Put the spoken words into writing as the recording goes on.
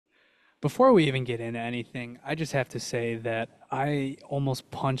Before we even get into anything, I just have to say that I almost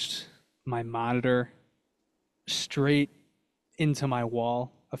punched my monitor straight into my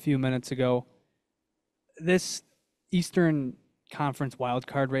wall a few minutes ago. This Eastern Conference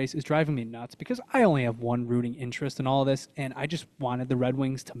wildcard race is driving me nuts because I only have one rooting interest in all of this, and I just wanted the Red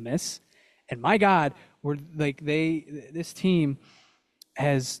Wings to miss. And my God, we're like this team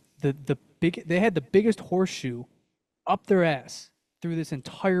has the big they had the biggest horseshoe up their ass through this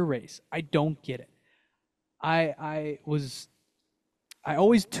entire race. I don't get it. I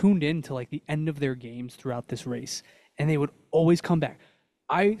always tuned in to like the end of their games throughout this race, and they would always come back.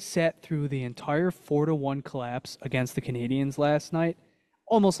 I sat through the entire 4-1 collapse against the Canadians last night,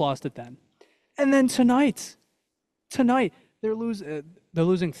 almost lost it then. And then tonight they're losing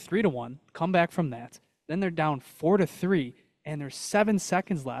 3-1, come back from that. Then they're down 4-3 and there's 7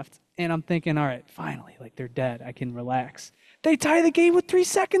 seconds left, and I'm thinking, all right, finally, like they're dead. I can relax. They tie the game with 3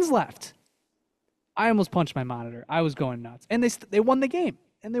 seconds left. I almost punched my monitor. I was going nuts. And they won the game.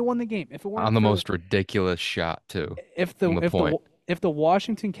 And they won the game. If it On weren't the for most ridiculous shot too, if the from the if the point. if the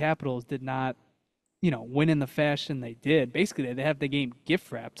Washington Capitals did not, win in the fashion they did, basically they have the game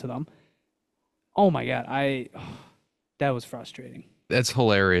gift wrapped to them. Oh my God, that was frustrating. That's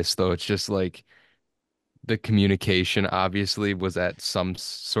hilarious though. It's just like the communication obviously was at some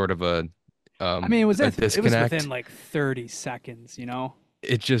sort of I mean, a it was within disconnect. like 30 seconds, you know?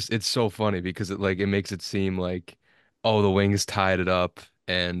 It's so funny because it makes it seem like, oh, the Wings tied it up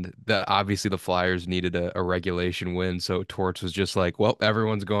and that obviously the Flyers needed a regulation win, so Torts was just like, well,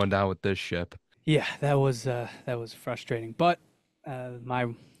 everyone's going down with this ship. Yeah, that was frustrating. But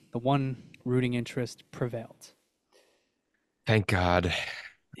my the one rooting interest prevailed. Thank God.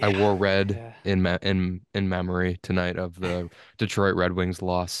 I Yeah, wore red yeah. in memory tonight of the Detroit Red Wings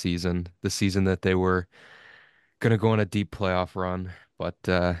lost season, the season that they were gonna go on a deep playoff run, but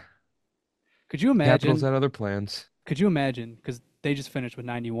Could you Capitals imagine? had other plans. Could you imagine? Because they just finished with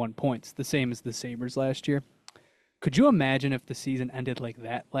 91 points, the same as the Sabres last year. Could you imagine if the season ended like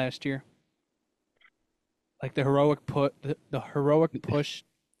that last year? Like the heroic push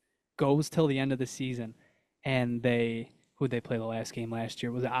goes till the end of the season, and who they play the last game last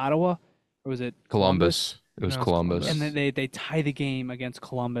year? Was it Ottawa or was it Columbus? Columbus. It was That was And then Columbus. Columbus. they tie the game against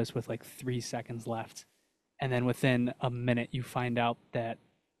Columbus with like 3 seconds left, and then within a minute you find out that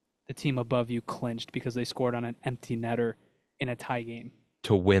the team above you clinched because they scored on an empty netter in a tie game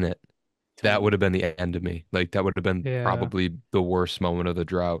To win it. to That win would it. have been the end of me. Like that would have been Yeah. probably the worst moment of the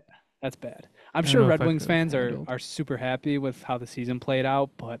drought. That's bad. I'm I don't sure know if Red I Wings could have fans handled. are super happy with how the season played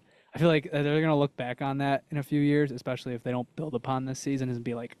out, but I feel like they're gonna look back on that in a few years, especially if they don't build upon this season, and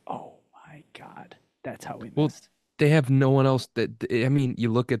be like, "Oh my God, that's how we Well, missed." they have no one else I mean, you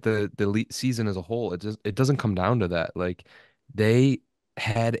look at the season as a whole, it doesn't come down to that. Like they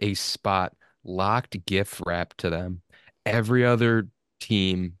had a spot locked gift wrapped to them. Every other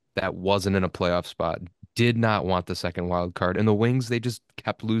team that wasn't in a playoff spot did not want the second wild card. And the Wings, they just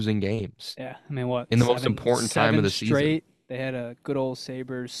kept losing games Yeah, I mean, what in the most important time of seven the season. straight? They had a good old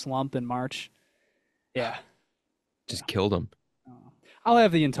Sabres slump in March. Yeah, yeah. Just killed them. I'll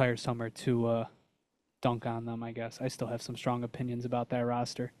have the entire summer to dunk on them. I guess I still have some strong opinions about that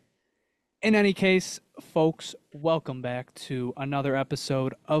roster. In any case, folks, welcome back to another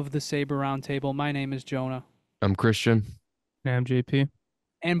episode of the Sabre Roundtable. My name is Jonah. I'm Christian. I'm JP.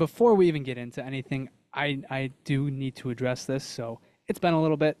 And before we even get into anything, I do need to address this. So it's been a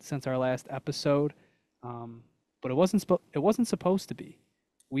little bit since our last episode, but it wasn't supposed to be.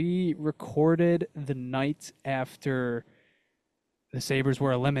 We recorded the night after the Sabres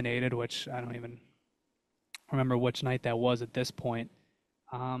were eliminated, which I don't even remember which night that was at this point.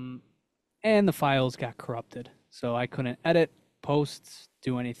 Um, and the files got corrupted, so I couldn't edit, post,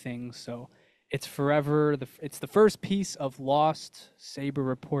 do anything. So it's the first piece of lost Saber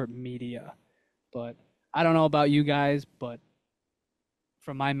Report media. But I don't know about you guys, but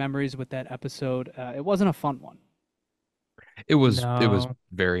from my memories with that episode, it wasn't a fun one. It was No.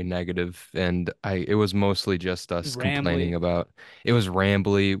 very negative and I it was mostly just It was us complaining rambly. about it was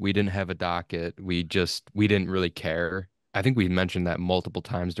rambly. We didn't have a docket. We didn't really care. I think we mentioned that multiple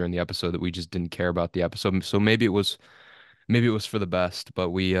times during the episode that we just didn't care about the episode. So maybe it was for the best, but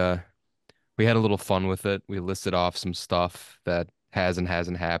we had a little fun with it. We listed off some stuff that has and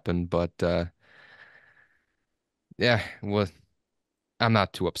hasn't happened, but yeah, well, I'm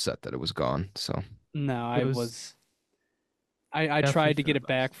not too upset that it was gone. So No, It was I definitely tried to for get the it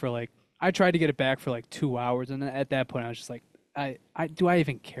back best. for like I tried to get it back for like 2 hours, and at that point I was just like, I do I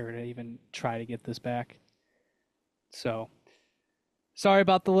even care to even try to get this back? So sorry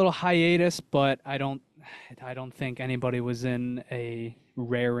about the little hiatus, but I don't think anybody was in a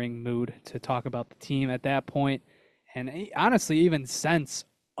raring mood to talk about the team at that point, and honestly, even since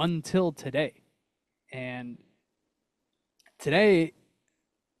until today. And today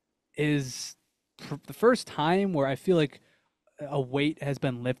is the first time where I feel like a weight has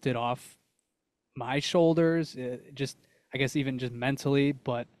been lifted off my shoulders, just I guess even just mentally.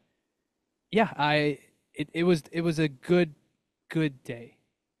 But yeah, it was a good day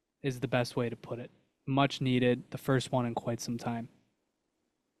is the best way to put it. Much needed, the first one in quite some time.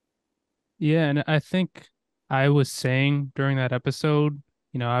 Yeah, and I think I was saying during that episode,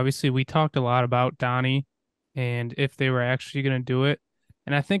 obviously we talked a lot about Donnie and if they were actually going to do it.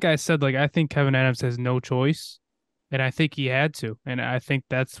 And I think I said, like, I think Kevin Adams has no choice. And I think he had to. And I think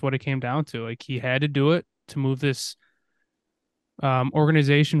that's what it came down to. Like, he had to do it to move this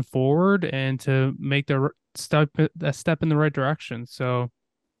organization forward and to make a step in the right direction. So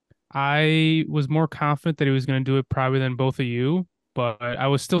I was more confident that he was going to do it probably than both of you, but I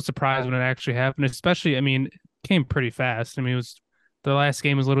was still surprised when it actually happened. Especially, I mean, it came pretty fast. I mean, it was the last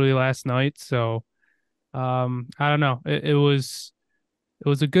game was literally last night, so I don't know. It was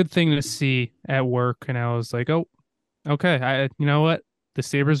a good thing to see at work, and I was like, oh, okay, you know what, the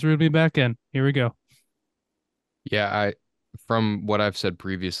Sabres will be back in. Here we go. Yeah, from what I've said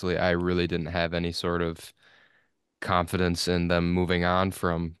previously, I really didn't have any sort of confidence in them moving on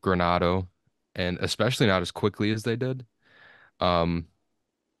from Granato, and especially not as quickly as they did. Um,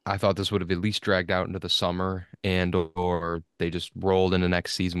 I thought this would have at least dragged out into the summer and or they just rolled into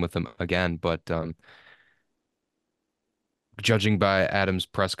next season with him again. But judging by Adam's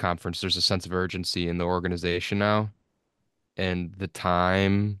press conference, there's a sense of urgency in the organization now, and the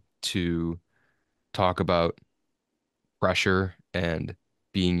time to talk about pressure and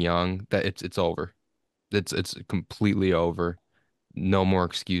being young, that it's over. It's completely over. No more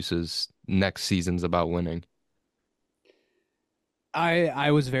excuses. Next season's about winning.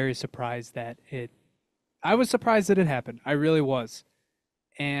 I was very surprised that it I was surprised that it happened. I really was.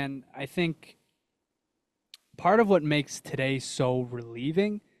 And I think part of what makes today so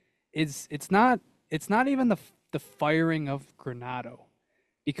relieving is it's not even the firing of Granato,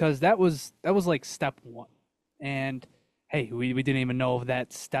 because that was like step one. And hey, we didn't even know if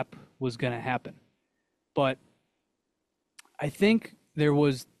that step was gonna happen. But I think there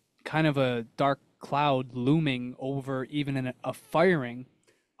was kind of a dark cloud looming over even a firing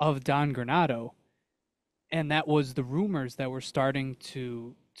of Don Granato, and that was the rumors that were starting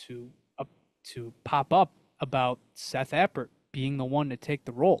uh, to pop up about Seth Appert being the one to take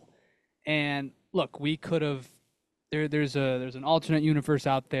the role. And look, we could have there's an alternate universe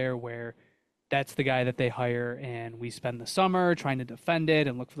out there where that's the guy that they hire, and we spend the summer trying to defend it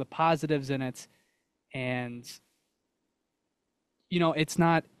and look for the positives in it. And it's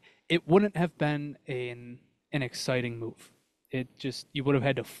not. It wouldn't have been an exciting move. It just you would have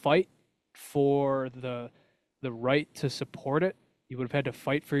had to fight for the right to support it. You would have had to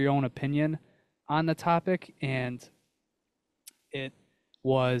fight for your own opinion on the topic, and it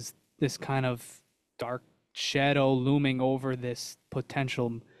was this kind of dark shadow looming over this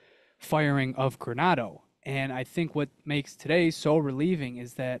potential firing of Granato. And I think what makes today so relieving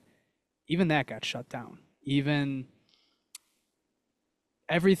is that even that got shut down. Even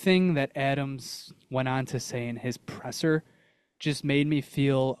everything that Adams went on to say in his presser just made me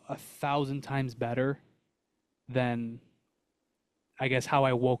feel 1,000 times better than I guess how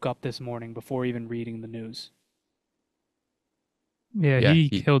I woke up this morning before even reading the news. Yeah, Yeah, he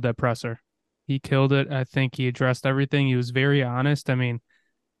killed that presser. He killed it. I think he addressed everything. He was very honest. I mean,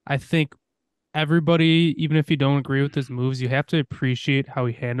 I think everybody, even if you don't agree with his moves, you have to appreciate how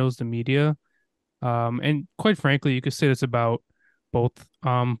he handles the media. And quite frankly, you could say this about both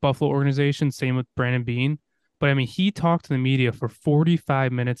Buffalo organizations, same with Brandon Bean. But I mean, he talked to the media for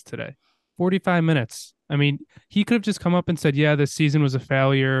 45 minutes today. 45 minutes. I mean, he could have just come up and said, "Yeah, this season was a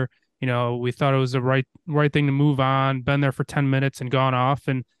failure. We thought it was the right thing to move on, been there for 10 minutes and gone off."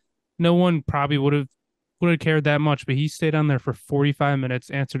 And no one probably would have cared that much, but he stayed on there for 45 minutes,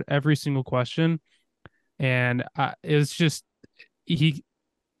 answered every single question, and it was just he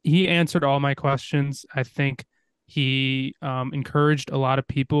he answered all my questions. I think he encouraged a lot of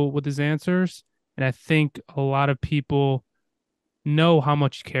people with his answers, and I think a lot of people know how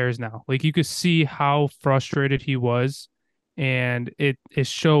much he cares now. Like, you could see how frustrated he was, and it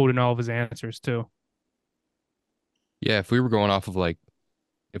showed in all of his answers too. yeah. If we were going off of like,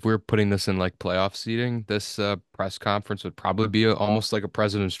 if we were putting this in like playoff seating, this press conference would probably be almost like a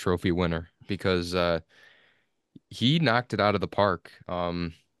President's Trophy winner because he knocked it out of the park.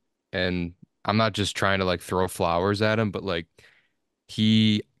 And I'm not just trying to like throw flowers at him, but like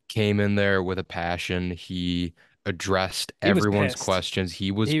he came in there with a passion. He addressed He was everyone's pissed. questions.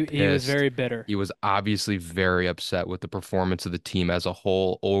 He was He was pissed. very bitter. He was obviously very upset with the performance of the team as a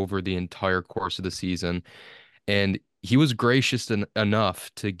whole over the entire course of the season. And he was gracious enough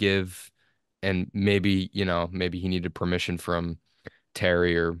to give, and maybe, maybe he needed permission from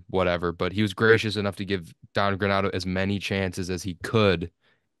Terry or whatever, but he was gracious enough to give Don Granato as many chances as he could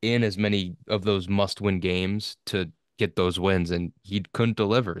in as many of those must-win games to get those wins, and he couldn't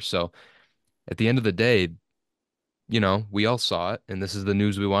deliver. So at the end of the day, we all saw it, and this is the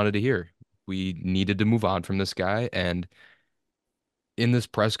news we wanted to hear. We needed to move on from this guy, and in this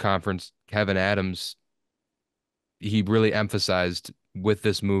press conference, Kevin Adams, he really emphasized with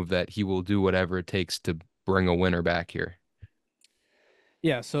this move that he will do whatever it takes to bring a winner back here.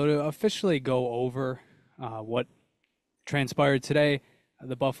 Yeah, so to officially go over what transpired today,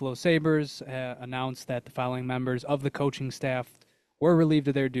 the Buffalo Sabres announced that the following members of the coaching staff were relieved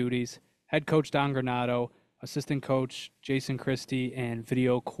of their duties: head coach Don Granato, assistant coach Jason Christie, and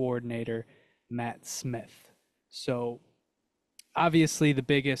video coordinator Matt Smith. So obviously the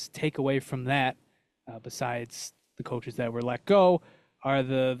biggest takeaway from that, besides the coaches that were let go, are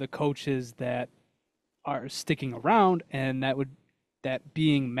the coaches that are sticking around, and that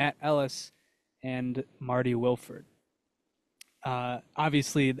being Matt Ellis and Marty Wilford.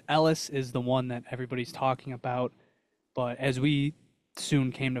 Obviously, Ellis is the one that everybody's talking about, but as we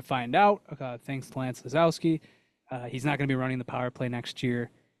soon came to find out, thanks to Lance Lozowski, he's not going to be running the power play next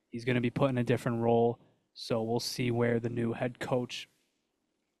year. He's going to be put in a different role, so we'll see where the new head coach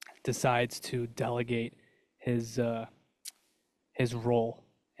decides to delegate his role.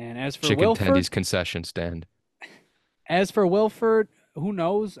 And as for Chicken Wilford, Tendy's concession stand. Who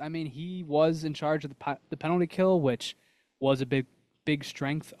knows? I mean, he was in charge of the penalty kill, which was a big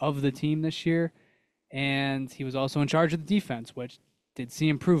strength of the team this year, and he was also in charge of the defense, which did see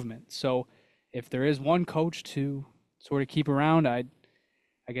improvement. So, if there is one coach to sort of keep around, I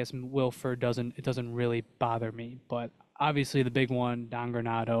guess Wilford doesn't really bother me. But obviously, the big one, Don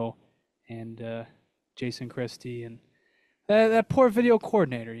Granato and Jason Christie, and that poor video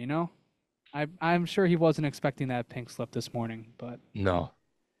coordinator. I'm sure he wasn't expecting that pink slip this morning, but No,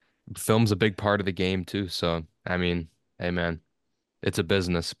 film's a big part of the game too. So, I mean, hey man, it's a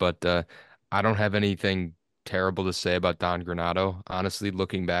business, but I don't have anything terrible to say about Don Granato. Honestly,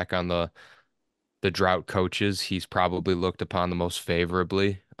 looking back on the drought coaches, he's probably looked upon the most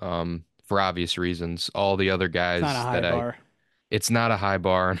favorably, for obvious reasons. All the other it's not a guys high bar. it's not a high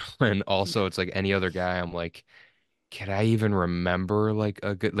bar, and also it's like any other guy. I'm like, can I even remember like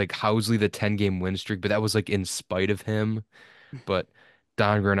a good like Housley, the 10-game win streak? But that was like in spite of him. But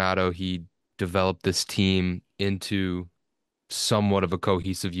Don Granato, he developed this team into somewhat of a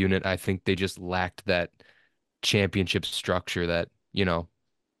cohesive unit. I think they just lacked that championship structure that,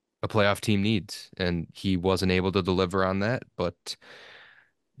 a playoff team needs. And he wasn't able to deliver on that. But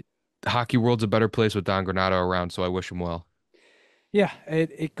the hockey world's a better place with Don Granato around, so I wish him well. Yeah,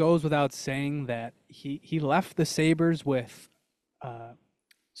 it goes without saying that he left the Sabres with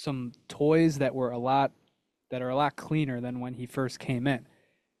some toys that are a lot cleaner than when he first came in.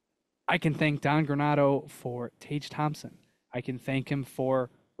 I can thank Don Granato for Tage Thompson. I can thank him for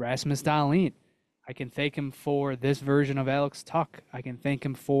Rasmus Dahlin. I can thank him for this version of Alex Tuck. I can thank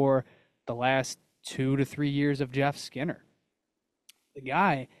him for the last 2 to 3 years of Jeff Skinner. The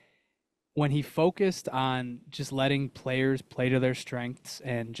guy, when he focused on just letting players play to their strengths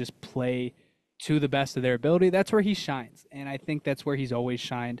and just play to the best of their ability, that's where he shines. And I think that's where he's always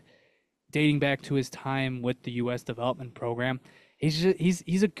shined, dating back to his time with the U.S. development program.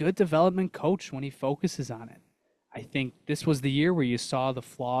 He's a good development coach when he focuses on it. I think this was the year where you saw the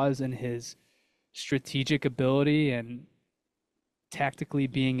flaws in his strategic ability and tactically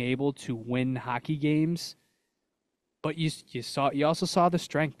being able to win hockey games. But you also saw the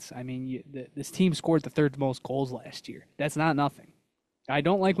strengths. I mean, this team scored the third most goals last year. That's not nothing. I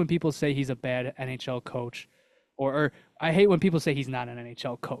don't like when people say he's a bad NHL coach, or I hate when people say he's not an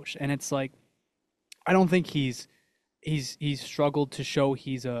NHL coach. And it's like, I don't think he's struggled to show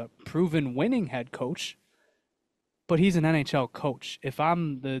he's a proven winning head coach, but he's an NHL coach. If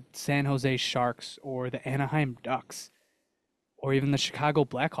I'm the San Jose Sharks or the Anaheim Ducks or even the Chicago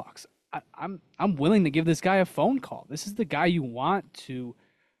Blackhawks, I'm willing to give this guy a phone call. This is the guy you want to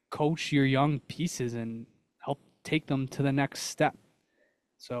coach your young pieces and help take them to the next step.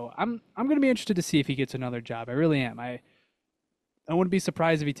 So I'm going to be interested to see if he gets another job. I really am. I wouldn't be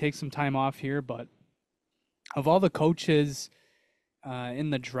surprised if he takes some time off here, but of all the coaches in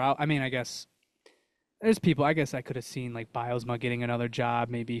the drought, I mean, I guess there's people. I guess I could have seen like Bilesma getting another job.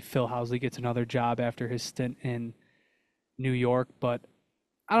 Maybe Phil Housley gets another job after his stint in New York, but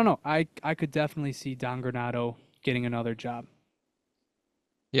I don't know. I could definitely see Don Granato getting another job.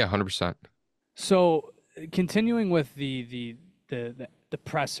 Yeah, 100%. So continuing with the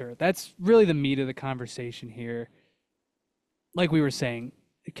presser, that's really the meat of the conversation here. Like we were saying,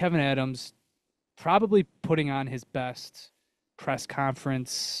 Kevin Adams probably putting on his best press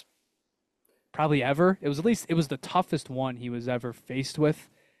conference probably ever. It was at least it was the toughest one he was ever faced with,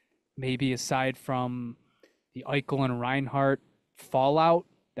 maybe aside from the Eichel and Reinhart fallout.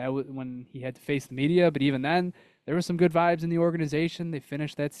 That was when he had to face the media, but even then, there were some good vibes in the organization. They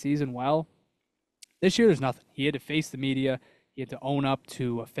finished that season well. This year, there's nothing. He had to face the media. He had to own up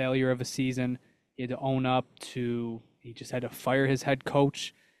to a failure of a season. He had to own up to he just had to fire his head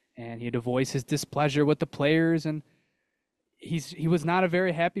coach, and he had to voice his displeasure with the players. And he was not a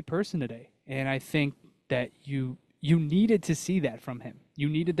very happy person today. And I think that you needed to see that from him. You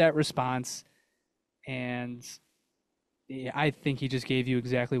needed that response, and I think he just gave you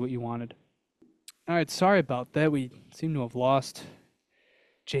exactly what you wanted. All right, sorry about that. We seem to have lost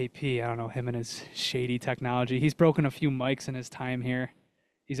JP. I don't know, him and his shady technology. He's broken a few mics in his time here.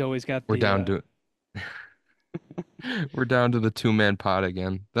 He's always got We're the down to we're down to the two-man pod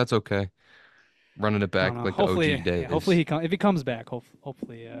again. That's okay. Running it I back don't know. like the Hopefully, OG yeah, hopefully days. if he comes back,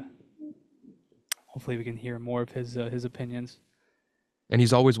 hopefully we can hear more of his opinions. And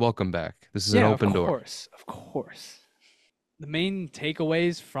he's always welcome back. This is an Yeah, open door. of course. The main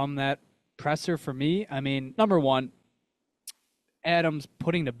takeaways from that presser for me, I mean, number one, Adams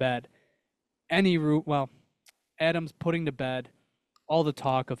putting to bed Adams putting to bed all the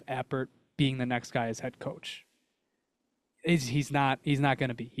talk of Appert being the next guy as head coach. He's not going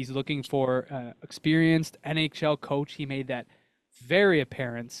to be. He's looking for experienced NHL coach. He made that very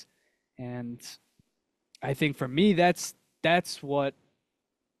apparent, and I think for me that's what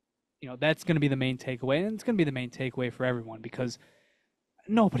that's going to be the main takeaway, and it's going to be the main takeaway for everyone because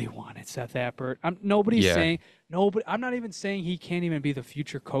nobody wanted Seth Appert. I'm not even saying he can't even be the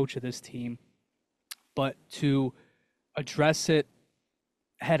future coach of this team, but to address it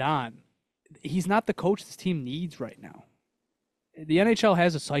head on, he's not the coach this team needs right now. The NHL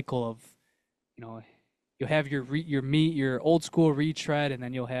has a cycle of, you'll have your old school retread, and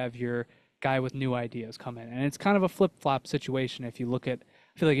then you'll have your guy with new ideas come in, and it's kind of a flip flop situation. I feel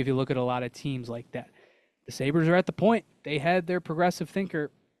like if you look at a lot of teams like that, the Sabres are at the point they had their progressive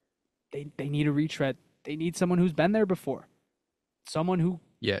thinker. They need a retread. They need someone who's been there before, someone who,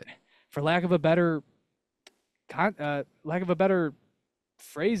 Yeah. for lack of a better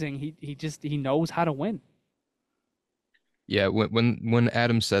phrasing, he knows how to win. Yeah, when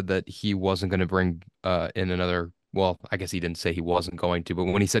Adam said that he wasn't going to bring in another, well, I guess he didn't say he wasn't going to, but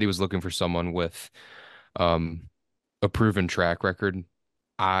when he said he was looking for someone with um a proven track record,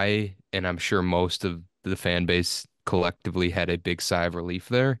 and I'm sure most of the fan base collectively had a big sigh of relief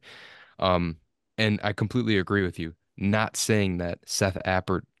there. Um, and I completely agree with you. Not saying that Seth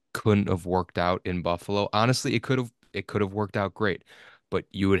Appert couldn't have worked out in Buffalo. Honestly, it could have worked out great, but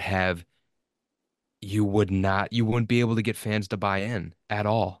you wouldn't be able to get fans to buy in at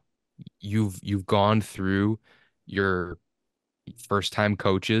all. You've gone through your first time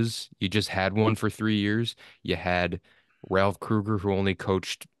coaches. You just had one for 3 years. You had Ralph Kruger, who only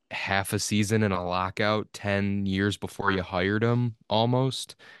coached half a season in a lockout 10 years before you hired him,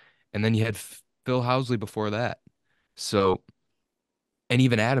 almost. And then you had Phil Housley before that. So, and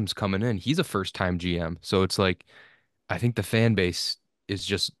even Adams coming in, he's a first time GM. So it's like, I think the fan base is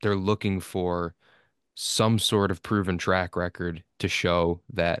just, they're looking for some sort of proven track record to show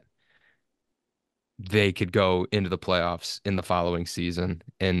that they could go into the playoffs in the following season,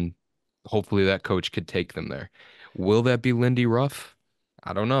 and hopefully that coach could take them there. Will that be Lindy Ruff?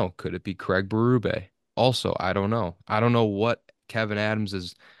 I don't know. Could it be Craig Berube? Also, I don't know. I don't know what Kevin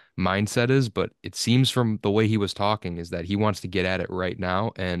Adams's mindset is, but it seems from the way he was talking is that he wants to get at it right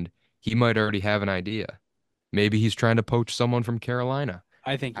now, and he might already have an idea. Maybe he's trying to poach someone from Carolina.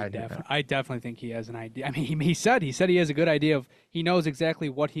 I definitely think he has an idea. I mean, he said he has a good idea of he knows exactly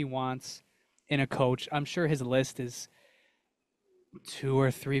what he wants in a coach. I'm sure his list is 2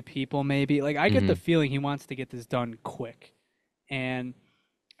 or 3 people, maybe. Like I get the Hmm. feeling he wants to get this done quick, and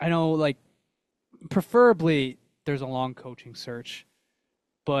I know like preferably there's a long coaching search,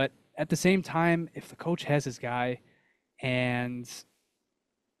 but at the same time, if the coach has his guy, and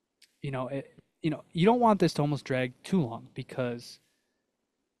you don't want this to almost drag too long because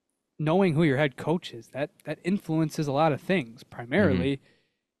knowing who your head coach is, that influences a lot of things, Hmm. primarily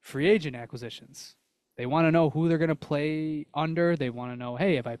free agent acquisitions. They want to know who they're going to play under. They want to know,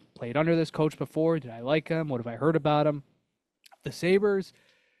 hey, have I played under this coach before? Did I like him? What have I heard about him? The Sabres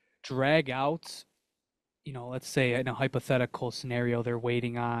drag out, let's say in a hypothetical scenario, they're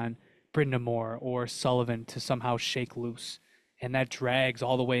waiting on Brindamore or Sullivan to somehow shake loose, and that drags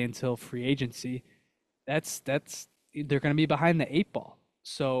all the way until free agency, that's they're going to be behind the eight ball.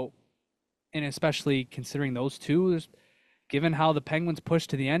 So, and especially considering those two, given how the Penguins push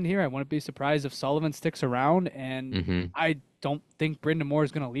to the end here, I wouldn't be surprised if Sullivan sticks around, and Hmm. I don't think Brindamore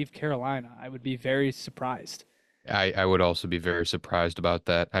is going to leave Carolina. I would be very surprised. I would also be very surprised about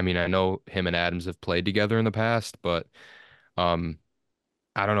that. I mean, I know him and Adams have played together in the past, but um,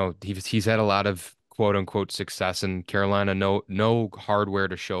 I don't know. He's had a lot of quote unquote success in Carolina. No hardware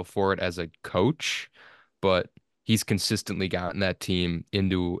to show for it as a coach, but he's consistently gotten that team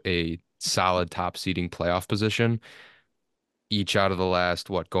into a solid top seeding playoff position each out of the last,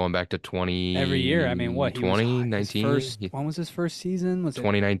 what, going back to Every year, I mean, what he was 2020, his 19, first. When was his first season? Was it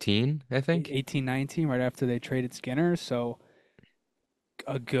 2019, I think. 18-19, right after they traded Skinner? So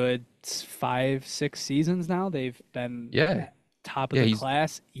a good 5-6 seasons now. They've been Yeah. at top of Yeah, the he's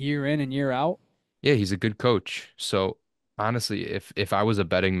class year in and year out. yeah, he's a good coach. So honestly, if I was a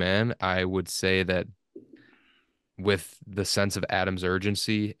betting man, I would say that with the sense of Adams'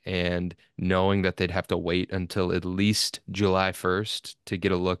 urgency and knowing that they'd have to wait until at least July 1st to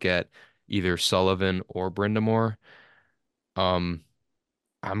get a look at either Sullivan or Brindamore, um,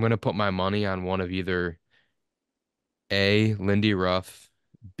 I'm gonna put my money on one of either A, Lindy Ruff,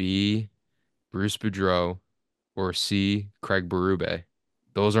 B, Bruce Boudreau, or C, Craig Berube.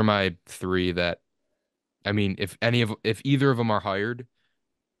 Those are my three that, I mean, if either of them are hired,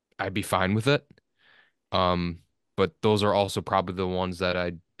 I'd be fine with it. Um, but those are also probably the ones that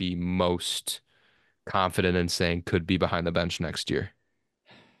I'd be most confident in saying could be behind the bench next year.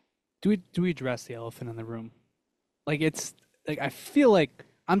 Do we address the elephant in the room? Like it's like I feel like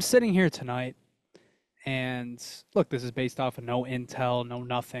I'm sitting here tonight, and look, this is based off of no intel, no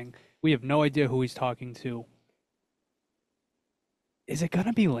nothing. We have no idea who he's talking to. Is it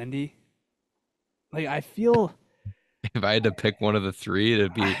gonna be Lindy? Like I feel If I had to pick one of the three to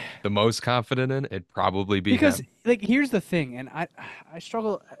be the most confident in, it'd probably be because him. like here's the thing, and I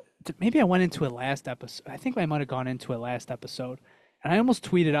struggle. Maybe I went into it last episode. I think I might have gone into it last episode, and I almost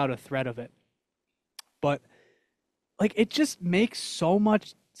tweeted out a thread of it. But like it just makes so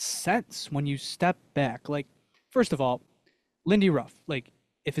much sense when you step back. Like first of all, Lindy Ruff. Like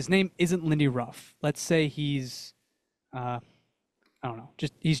if his name isn't Lindy Ruff, let's say he's uh, I don't know,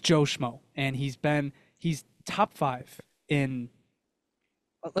 just he's Joe Schmo, and he's top five in.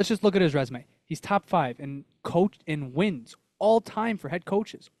 Let's just look at his resume. He's top five in coach in wins all time for head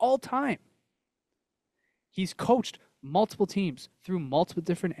coaches, all time. He's coached multiple teams through multiple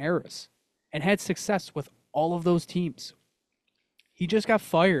different eras and had success with all of those teams. He just got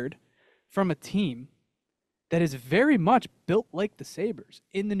fired from a team that is very much built like the Sabres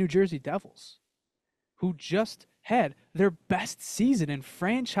in the New Jersey Devils, who just had their best season in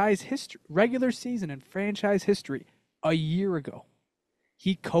franchise history, regular season in franchise history a year ago.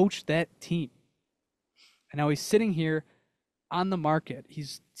 He coached that team. And now he's sitting here on the market.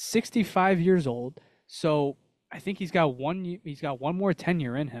 He's 65 years old, so I think he's got one more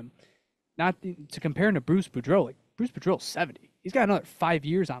tenure in him. Not to compare him to Bruce Boudreau. Like Bruce Boudreau's 70. He's got another 5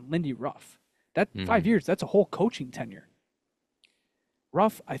 years on Lindy Ruff. That Hmm. 5 years, that's a whole coaching tenure.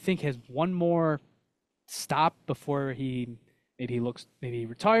 Ruff, I think, has one more stop before maybe he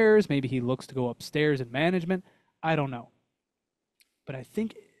retires, maybe he looks to go upstairs in management. I don't know. But I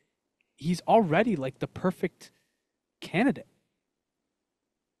think he's already like the perfect candidate.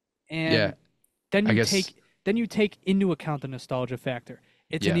 Yeah, And then I you guess. take into account the nostalgia factor.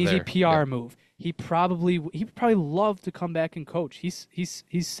 It's an Yeah, easy there. Yep. PR move. He probably loved to come back and coach. He's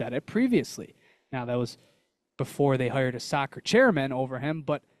said it previously. Now that was before they hired a soccer chairman over him,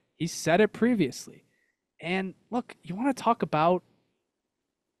 but he said it previously. And look, you want to talk about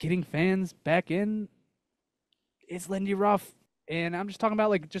getting fans back in? It's Lindy Ruff, and I'm just talking about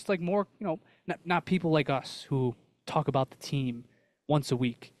like just like more, not people like us who talk about the team once a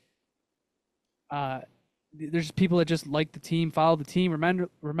week. Uh, there's people that just like the team, follow the team,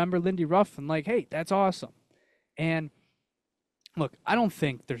 remember Lindy Ruff, and like, hey, that's awesome. And look, I don't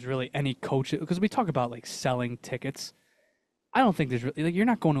think there's really any coach because we talk about like selling tickets. I don't think there's really like you're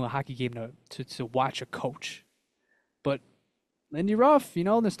not going to a hockey game to watch a coach. But Lindy Ruff,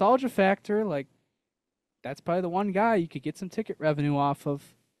 nostalgia factor, like that's probably the one guy you could get some ticket revenue off of.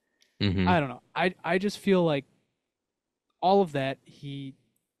 Hmm. I don't know. I just feel like all of that it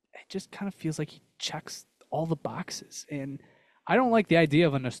just kind of feels like he checks all the boxes, and I don't like the idea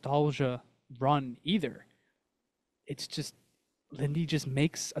of a nostalgia run either. It's just Lindy just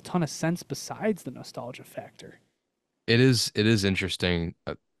makes a ton of sense besides the nostalgia factor. It is interesting.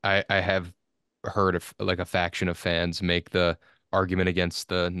 I have heard of like a faction of fans make the argument against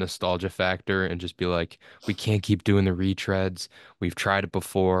the nostalgia factor and just be like, we can't keep doing the retreads. We've tried it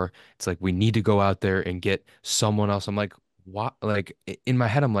before. It's like we need to go out there and get someone else. I'm like, what? Like in my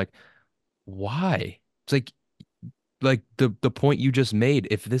head, I'm like, why? It's like the point you just made.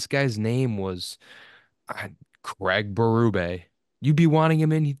 If this guy's name was uh, Craig Berube, you'd be wanting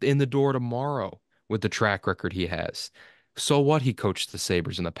him in the door tomorrow with the track record he has. So what? He coached the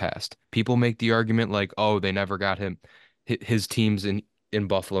Sabres in the past. People make the argument like, oh, they never got him. His teams in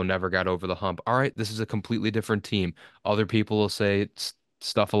Buffalo never got over the hump. All right, this is a completely different team. Other people will say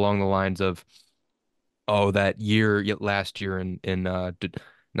stuff along the lines of, oh, that year last year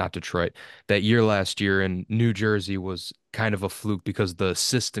not Detroit. That year last year in New Jersey was kind of a fluke because the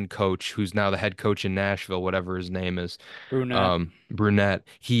assistant coach, who's now the head coach in Nashville, whatever his name is, Brunette. Brunette,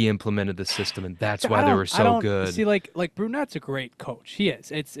 he implemented the system, and that's So why they were I so don't see good. like Brunette's a great coach. He is.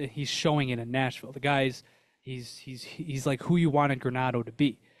 He's showing it in Nashville. The guy's he's like who you wanted Granato to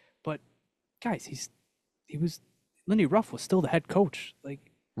be. But guys, he was Lindy Ruff was still the head coach. Like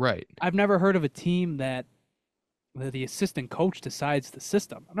Right. I've never heard of a team that the assistant coach decides the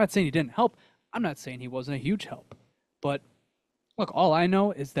system. I'm not saying he didn't help. I'm not saying he wasn't a huge help. But look, all I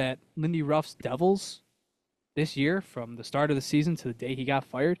know is that Lindy Ruff's Devils this year, from the start of the season to the day he got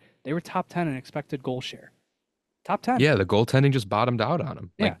fired, they were top 10 in expected goal share. Top 10. Yeah, the goaltending just bottomed out on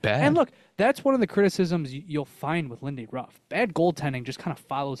him. Yeah. Like And bad. look, that's one of the criticisms you'll find with Lindy Ruff. Bad goaltending just kind of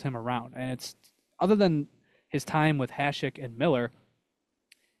follows him around. And it's other than his time with Hasek and Miller,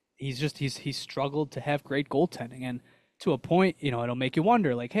 he's struggled to have great goaltending. And to a point, it'll make you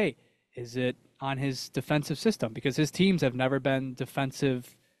wonder, like, hey, is it on his defensive system? Because his teams have never been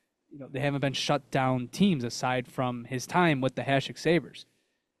defensive, they haven't been shut down teams aside from his time with the Hasek Sabres.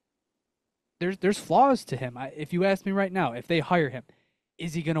 There's flaws to him. If you ask me right now, if they hire him,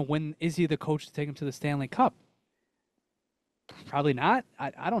 is he gonna win? Is he the coach to take him to the Stanley Cup? Probably not.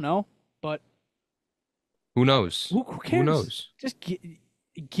 I don't know, but Who knows? who Who cares? knows? Just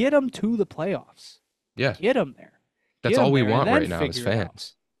get him to the playoffs. Yeah, Get him there. that's Get all him we there, and want then right now as figure it out.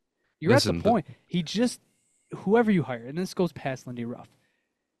 fans. You're at the Listen, point. Whoever you hire, and this goes past Lindy Ruff.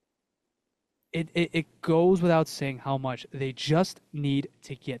 It goes without saying how much they just need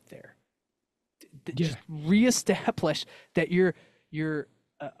to get there. Yeah. Just reestablish that you're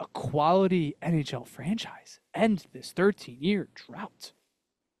a quality NHL franchise. End this 13-year drought.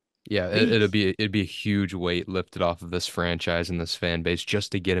 Yeah, Please. it'd be a huge weight lifted off of this franchise and this fan base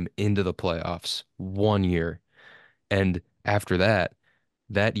just to get him into the playoffs 1 year. And after that,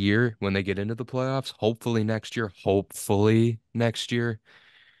 that year when they get into the playoffs, hopefully next year,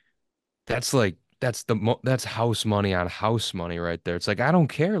 that's house money on house money right there. It's like I don't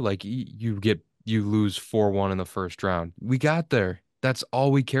care. Like you lose 4-1 in the first round. We got there. That's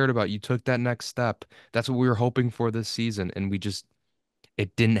all we cared about. You took that next step. That's what we were hoping for this season, and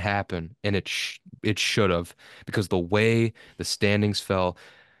it didn't happen, and it should have because the way the standings fell,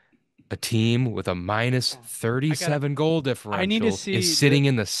 a team with a minus I gotta. 37 goal I need to differential is see the. sitting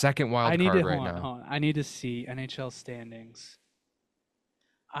in the second I wild need to card hold right on. now. Hold on. I need to see NHL standings.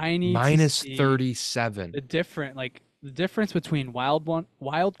 I need to Minus see 37. the difference between wild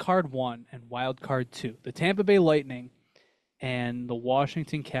card 1 and wild card 2. The Tampa Bay Lightning and the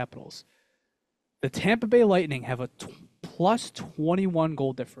Washington Capitals. The Tampa Bay Lightning have a plus 21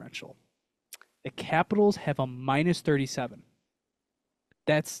 goal differential. The Capitals have a minus 37.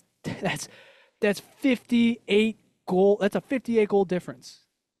 That's 58 goal. That's a 58 goal difference.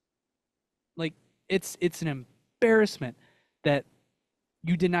 Like it's an embarrassment that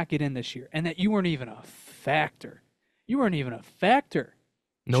you did not get in this year and that you weren't even a factor. You weren't even a factor.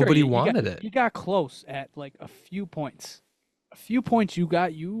 Sure, Nobody you wanted it. You got close at like a few points. A few points you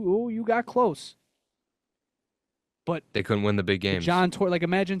got close. But They couldn't win the big games.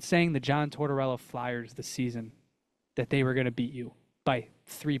 imagine saying the John Tortorella Flyers this season that they were going to beat you by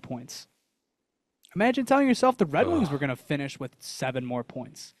 3 points. Imagine telling yourself the Red Wings were going to finish with 7 more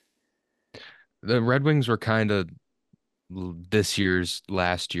points. The Red Wings were kind of last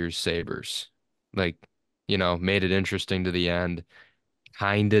year's Sabres. Like, made it interesting to the end.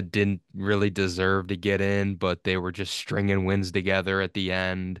 Kinda didn't really deserve to get in, but they were just stringing wins together at the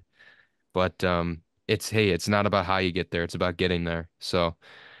end. But it's not about how you get there, it's about getting there. So,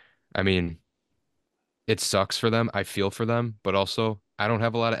 I mean, it sucks for them. I feel for them, but also I don't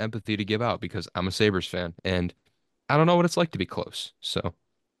have a lot of empathy to give out because I'm a Sabres fan and I don't know what it's like to be close. So,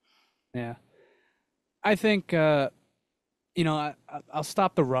 Yeah. I think I'll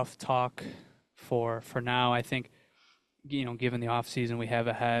stop the rough talk for now. I think given the off season we have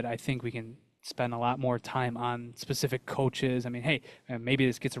ahead, I think we can spend a lot more time on specific coaches. I mean, hey, maybe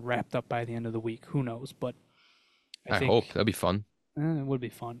this gets wrapped up by the end of the week. Who knows? But I I hope think that'd be fun. it would be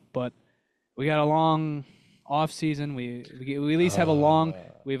fun, but we got a long off season. We at least have a long Uh,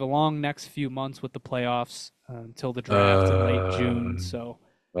 we have a long next few months with the playoffs until the draft in late uh, June. So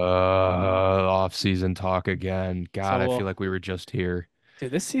off-season talk again. God, I feel so like we were just here.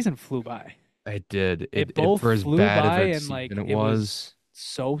 dude, this season flew by. I did. It It both for as flew bad of by a and season like it it was was,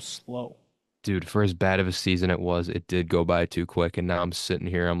 so slow. dude, for as bad of a season it was, it did go by too quick. And now I'm sitting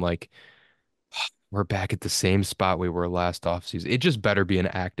here, I'm like, we're back at the same spot we were last offseason. It just better be an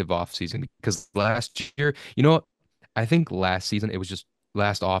active offseason because last year, you know what? I think last season it was just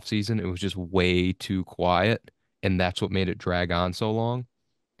last offseason, it was just way too quiet, and that's what made it drag on so long.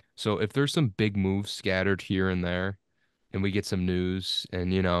 So if there's some big moves scattered here and there, and we get some news,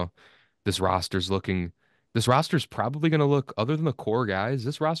 and this roster's looking, this roster's probably going to look, other than the core guys,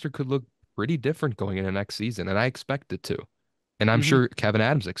 this roster could look pretty different going into next season, and I expect it to. And I'm Hmm. sure Kevin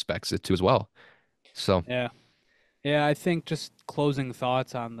Adams expects it to as well. So, Yeah. Yeah, I think just closing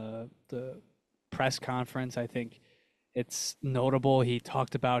thoughts on the press conference, I think it's notable. He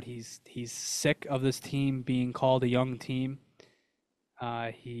talked about he's sick of this team being called a young team.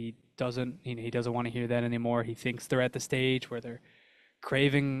 He doesn't want to hear that anymore. He thinks they're at the stage where they're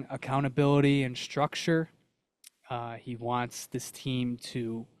craving accountability and structure. He wants this team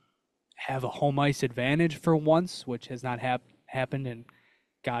to have a home ice advantage for once, which has not happened in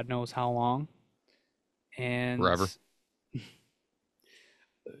God knows how long. And forever.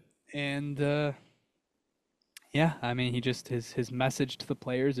 and yeah, I mean, he just his message to the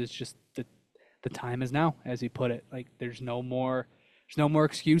players is just that the time is now, as he put it. Like there's no more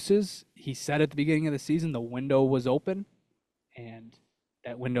excuses. He said at the beginning of the season the window was open, and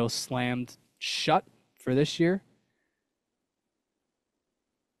that window slammed shut for this year.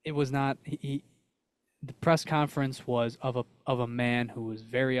 It was not the press conference was of a man who was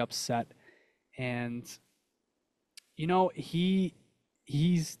very upset, and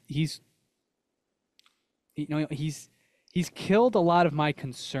he's he's killed a lot of my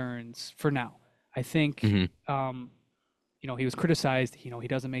concerns for now. I think Hmm. he was criticized. He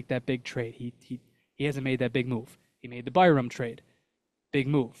doesn't make that big trade. He hasn't made that big move. He made the Byram trade, big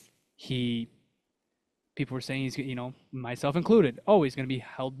move. People were saying myself included. Oh, he's going to be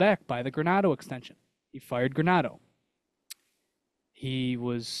held back by the Granato extension. He fired Granato. He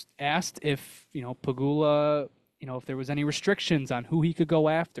was asked if Pagula, if there was any restrictions on who he could go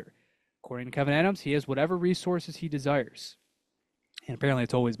after. According to Kevin Adams, he has whatever resources he desires. And apparently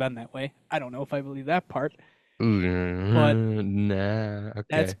it's always been that way. I don't know if I believe that part, but Nah,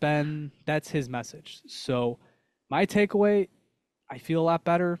 okay. that's his message. So my takeaway, I feel a lot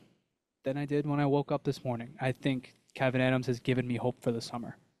better than I did when I woke up this morning. I think Kevin Adams has given me hope for the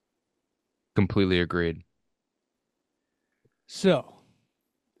summer. Completely agreed. So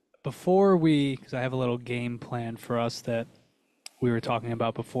because I have a little game plan for us that we were talking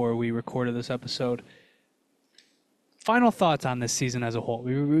about before we recorded this episode. Final thoughts on this season as a whole.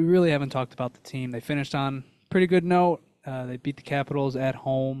 We really haven't talked about the team. They finished on a pretty good note. They beat the Capitals at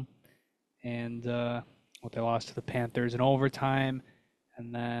home, and they lost to the Panthers in overtime,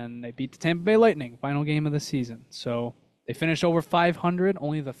 and then they beat the Tampa Bay Lightning, final game of the season. So they finished over 500,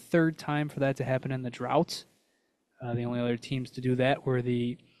 only the third time for that to happen in the drought. The only other teams to do that were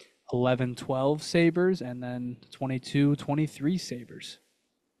the 11-12 Sabres and then the 22-23 Sabres.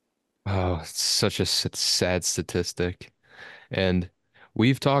 Oh, it's such a sad statistic. And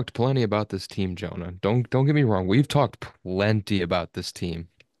we've talked plenty about this team, Jonah. Don't get me wrong. We've talked plenty about this team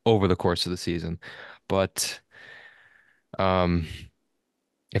over the course of the season. But um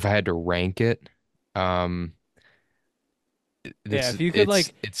if I had to rank it, um Yeah, this it's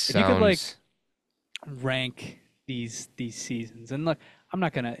it if you could like sounds rank these seasons, and look, I'm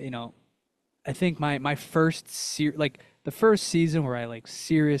not gonna, I think my like the first season where I like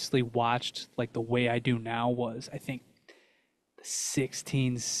seriously watched like the way I do now was I think the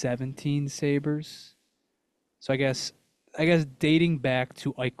 16-17 Sabres. So I guess dating back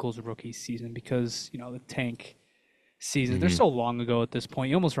to Eichel's rookie season because the tank seasons they're mhm. so long ago at this point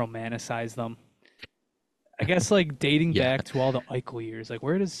you almost romanticize them. I guess like dating Yeah. back to all the Eichel years, like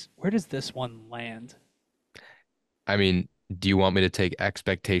where does this one land? I mean, do you want me to take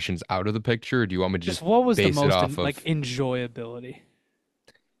expectations out of the picture, or do you want me to Just just what was the base it most off like of enjoyability?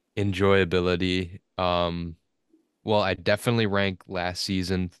 enjoyability? Well, I definitely rank last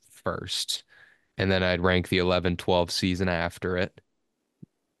season first, and then I'd rank the 11-12 season after it.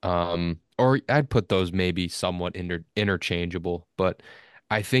 Or I'd put those maybe somewhat interchangeable, but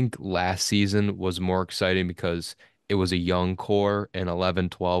I think last season was more exciting because it was a young core and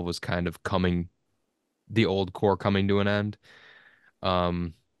 11-12 was kind of the old core coming to an end.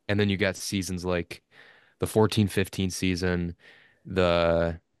 Um, and then you got seasons like the 14-15 season,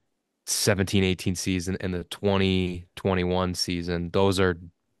 the 17-18 season, and the 2021 season. Those are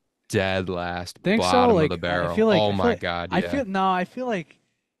dead last, Think so? bottom of the Like barrel. Oh my God, yeah.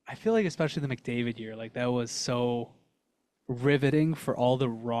 I feel like especially the McDavid year, like that was so riveting for all the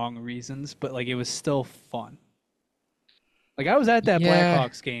wrong reasons, but like it was still fun. Like I was at that Yeah.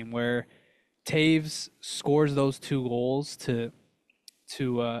 Blackhawks game where Taves scores those two goals to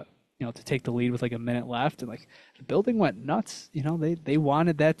to take the lead with like a minute left, and like the building went nuts. They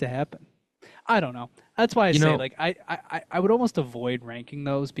wanted that to happen. I don't know. That's why I You say know, like I would almost avoid ranking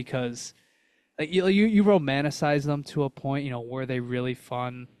those because like you romanticize them to a point. Were they really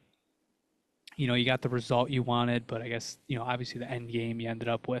fun? You got the result you wanted, but I guess obviously the end game you ended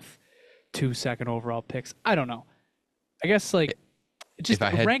up with 2 second overall picks. I don't know. I guess like if just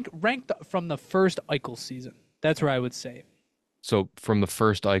I had from the first Eichel season. That's where I would say. so from the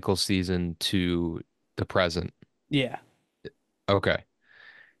first Eichel season to the present. Yeah. Okay.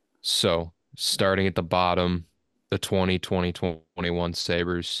 So starting at the bottom, the 2020-21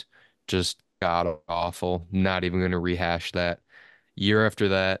 Sabres just got awful. Not even going to rehash that. Year after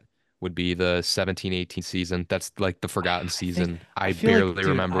that would be the 17-18 season. That's like the forgotten season. I I feel like, barely dude,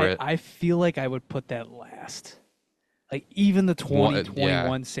 remember I it. I feel like I would put that last. Like even the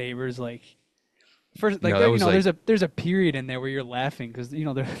Yeah. 2021 Sabres, like first, like No, that was like there's a period in there where you're laughing because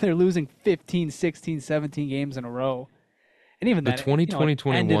they're losing 15, 16, 17 games in a row, and even the then it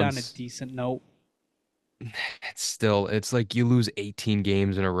ended on a 2020-21's decent note. it's like you lose 18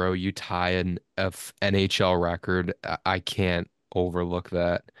 games in a row, you tie an NHL record. I can't overlook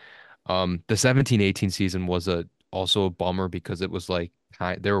that. The 17-18 season was also a bummer because it was like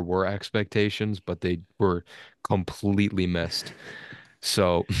there were expectations, but they were completely missed.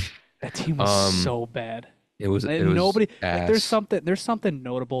 So, That team was um, so bad. it And was nobody like ass. there's something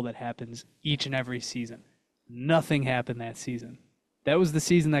notable that happens each and every season. Nothing happened that season. That was the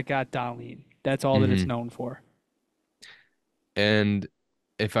season that got Darlene. That's all that it's Hmm. known for. And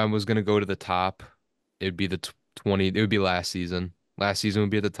if I was gonna go to the top, it'd be the 20. It would be last season. Last season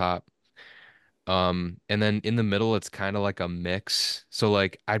would be at the top. And then in the middle, it's kind of like a mix. So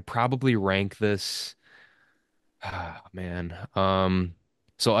like I'd probably rank this. Ah, man.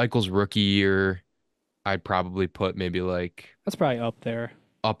 So Eichel's rookie year, I'd probably put maybe like That's probably up there.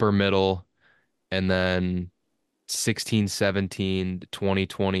 upper middle, and then 16, 17, 20,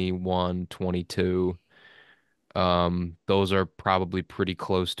 21, 22. Those are probably pretty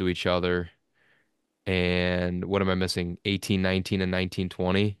close to each other. And what am I missing? 18, 19, and 19,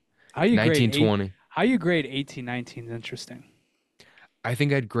 20. How you grade 19, eight? 20. How you grade 18, 19 is interesting. I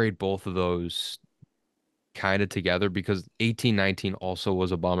think I'd grade both of those kind of together because 18, 19 also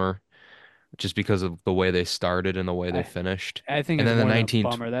was a bummer just because of the way they started and the way they I finished. I think it And was then the more than a 19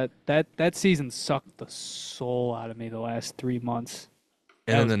 bummer. That season sucked the soul out of me the last 3 months.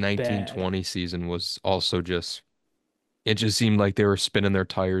 and That then was the bad. 1920 season was also just it just seemed like they were spinning their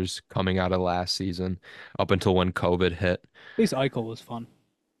tires coming out of last season up until when COVID hit. At least Eichel was fun.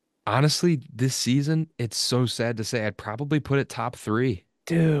 Honestly, this season, it's so sad to say I'd probably put it top three.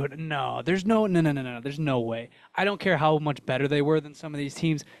 Dude, no. There's no. There's no way. I don't care how much better they were than some of these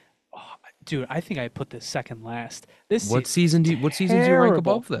teams. Oh, dude, I think I put this second last. This season was What seasons do you rank terrible.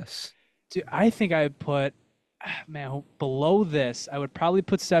 above this? Dude, I think I would put, man, below this, I would probably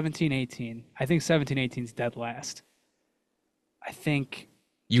put 17, 18. I think 17, 18 is dead last. I think,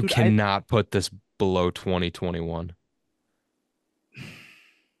 You dude, I cannot put this below 2021.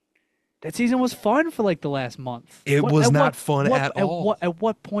 that season was fun for like the last month. It What was at not fun at all. at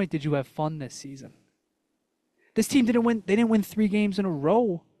what point did you have fun this season? This team didn't win. They didn't win 3 games in a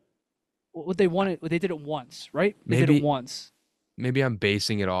row. What they won it. They did it once, right? They did it Maybe once. maybe I'm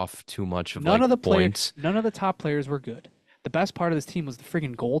basing it off too much of like points. None of the top players were good. The best part of this team was the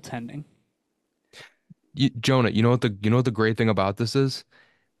friggin' goaltending, Jonah, you know what the great thing about this is?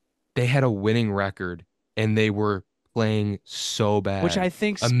 They had a winning record and they were playing so which I bad.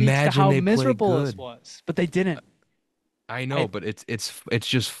 think speaks to Imagine how they play miserable this good. was. But they didn't. I I know, but it's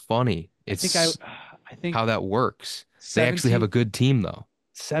just funny. I think I It's I think how that works. They actually have 17, a good team though.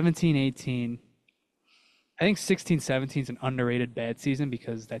 17, 18. I think 16, 17 is an underrated bad season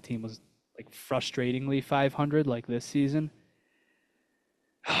because that team was like frustratingly 500 like this season.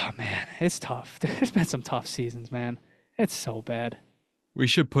 Oh man, it's tough. There's been some tough seasons, man. It's so bad. We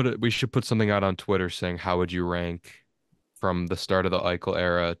should put something out on Twitter saying how would you rank from the start of the Eichel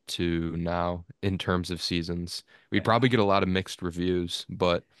era to now in terms of seasons. We'd Yeah. probably get a lot of mixed reviews,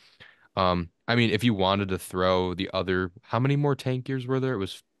 but I mean if you wanted to throw the other how many more tank years were there? It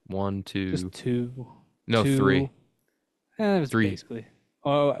was one, Just two, two, no, two. three, It was three, basically.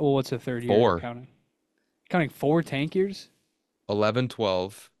 Oh, well, what's the third year you're four. counting? Counting 4 tank years? 11,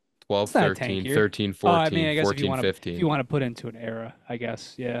 12, 12, It's not a tank 13, year. 13, Oh, I mean, 14, I guess if you 14, want to if you 15. want to put into an era, I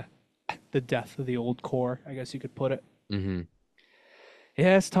guess, yeah. The death of the old core, I guess you could put it. Mm-hmm.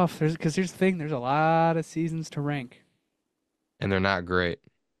 Yeah, it's tough. Because here's the thing: there's a lot of seasons to rank. And they're not great.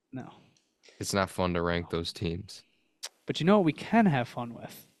 No, It's not fun to rank those teams. but you know what we can have fun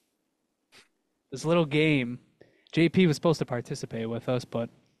with? This little game. JP was supposed to participate with us, but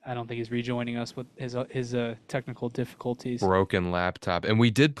I don't think he's rejoining us with his technical difficulties. Broken laptop. And we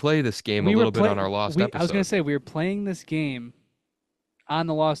did play this game a little bit on our lost I was gonna episode. say we were playing this game on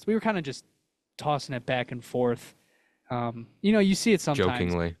the lost. We were kind of just tossing it back and forth. You see it sometimes.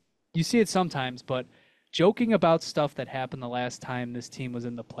 Jokingly. You see it sometimes, but joking about stuff that happened the last time this team was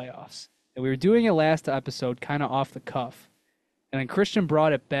in the playoffs. And we were doing it last episode, kind of off the cuff. And then Christian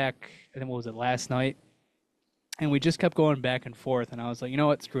brought it back, I think, what was it, last night? And we just kept going back and forth. And I was like, you know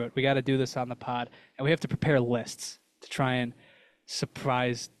what, screw it. We got to do this on the pod. And we have to prepare lists to try and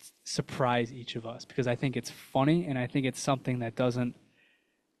surprise each of us, because I think it's funny, and I think it's something that doesn't.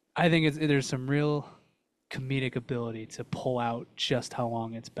 I think there's some real comedic ability to pull out just how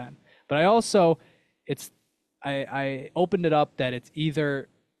long it's been. But I also, I opened it up that it's either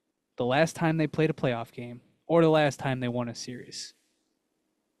the last time they played a playoff game or the last time they won a series.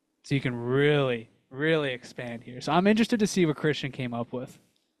 So you can really, really expand here. So I'm interested to see what Christian came up with.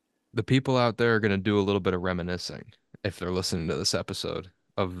 The people out there are going to do a little bit of reminiscing if they're listening to this episode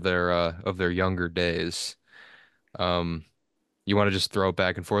of their younger days. You want to just throw it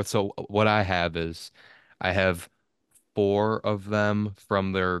back and forth. So what I have is I have four of them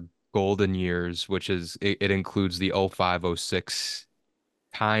from their golden years, which is it includes the 05, 06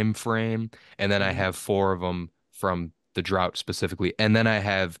 time frame, and then I Mhm. have four of them from the drought specifically, and then I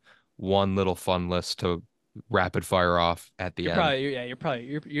have one little fun list to rapid fire off at the end. Yours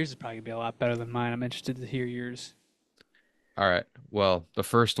is probably gonna be a lot better than mine. I'm interested to hear yours. All right. Well, the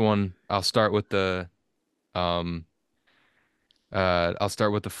first one, um I'll start with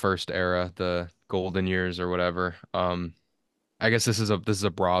the first era, the golden years or whatever. I guess this is a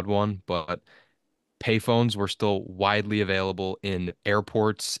broad one, but payphones were still widely available in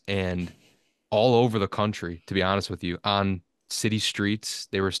airports and all over the country, to be honest with you, on city streets.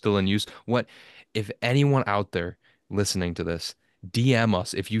 They were still in use. What if anyone out there listening to this, DM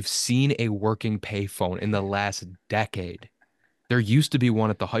us if you've seen a working payphone in the last decade. There used to be one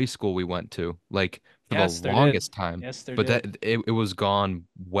at the high school we went to, like for the Yes, there did. longest time, Yes, there but did. it was gone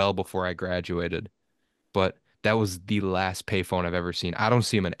well before I graduated. But that was the last payphone I've ever seen. I don't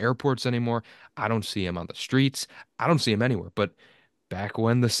see them in airports anymore. I don't see them on the streets. I don't see them anywhere. But back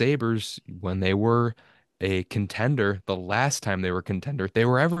when the Sabres, when they were a contender, the last time they were contender, they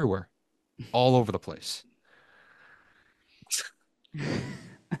were everywhere, all over the place.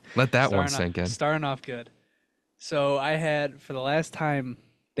 Let that one sink in. Starting off good. So I had, for the last time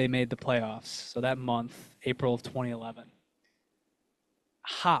they made the playoffs, so that month, April of 2011,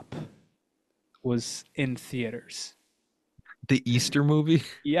 Hop was in theaters. The Easter movie?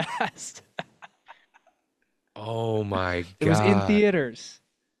 Yes, Oh my it was in God. theaters.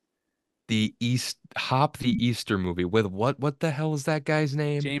 The Easter movie with what the hell is that guy's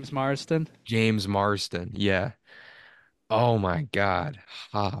name? James Marsden. James Marsden. Yeah. Oh my God.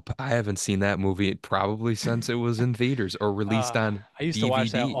 Hop. I haven't seen that movie probably since it was in theaters or released on I used to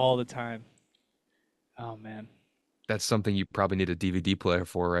watch that DVD. all the time. Oh man. That's something you probably need a DVD player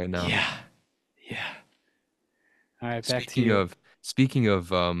for right now. Yeah. Yeah. All right, back to Speaking you. of speaking of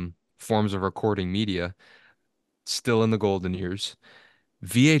forms of recording media, still in the golden years,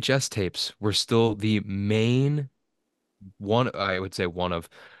 VHS tapes were still the main one, I would say one of,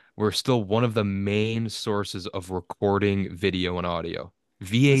 we're still one of the main sources of recording video and audio.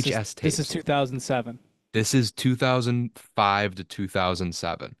 VHS This is tapes. 2007. This is 2005 to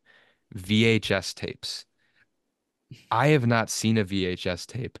 2007. VHS tapes. I have not seen a VHS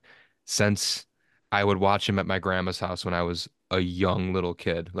tape since I would watch them at my grandma's house when I was a young little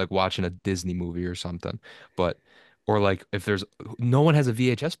kid, like watching a Disney movie or something. But, or like if there's no one has a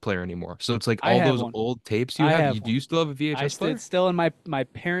VHS player anymore. So it's like I all have those one. old tapes you I have. have Do one. you still have a VHS It's player? still in my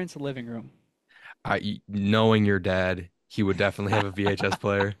parents' living room. Knowing your dad, he would definitely have a VHS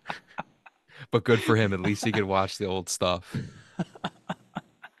player. But good for him. At least he could watch the old stuff.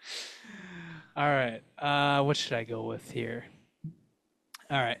 All right. What should I go with here?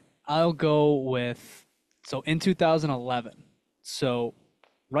 All right. I'll go with, so in 2011. So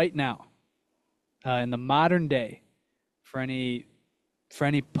right now, in the modern day, for any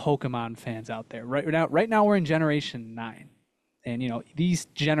Pokemon fans out there, right now we're in Generation 9. And these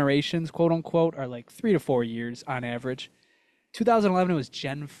generations, quote unquote, are like 3 to 4 years on average. 2011 it was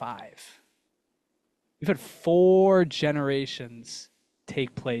Gen 5. We've had 4 generations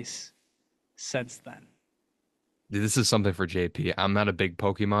take place since then. This is something for JP. I'm not a big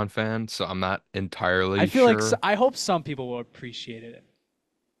Pokemon fan, so I'm not I entirely feel like sure. I hope some people will appreciate it.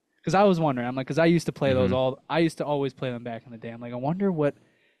 Because I was wondering, I'm like, because I used to play those Hmm. all. I used to always play them back in the day. I'm like, I wonder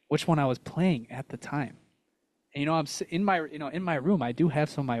which one I was playing at the time. And in my, in my room, I do have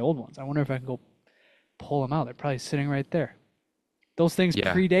some of my old ones. I wonder if I can go pull them out. They're probably sitting right there. Those things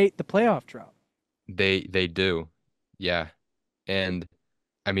Yeah, predate the playoff drought. they do. Yeah. And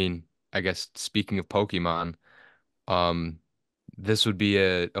I mean, I guess speaking of Pokemon, um, this would be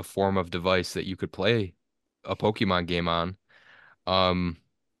a form of device that you could play a Pokemon game on. Um,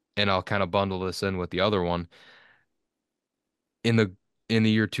 and I'll kind of bundle this in with the other one. In the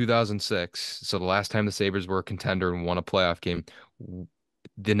year 2006, so the last time the Sabres were a contender and won a playoff game, w-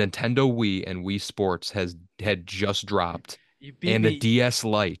 the Nintendo Wii and Wii Sports had just dropped, You beat and me.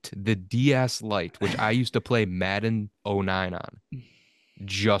 The DS Lite, which I used to play Madden '09 on,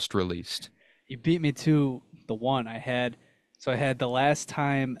 just released. You beat me to the one I had. So I had the last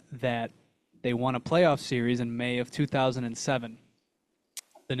time that they won a playoff series in May of 2007.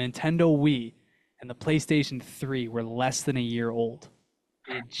 The Nintendo Wii and the PlayStation 3 were less than a year old.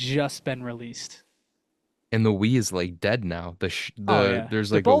 It had just been released. And the Wii is like dead now. Oh yeah,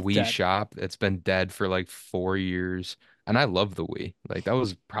 There's they're like a both Wii dead. shop that's been dead for like 4 years, and I love the Wii. Like that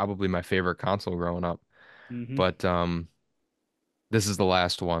was probably my favorite console growing up. Hmm. But this is the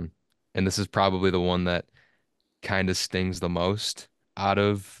last one, and this is probably the one that kind of stings the most out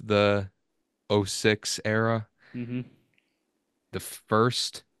of the '06 era. Hmm. The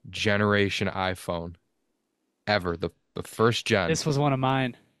first generation iPhone ever, the first gen, This was one of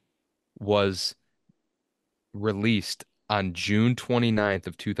mine. was released on June 29th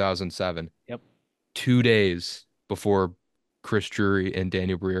of 2007, Yep. 2 days before Chris Drury and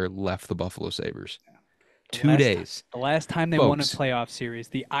Daniel Breer left the Buffalo Sabres. The Two last days. the last time they won a Folks, playoff series,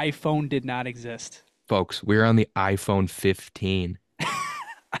 the iPhone did not exist. we're on the iPhone 15.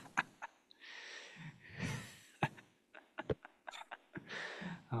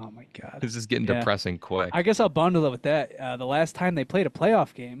 Oh my God. This is getting Yeah. depressing I quick. guess I'll bundle it with that. The last time they played a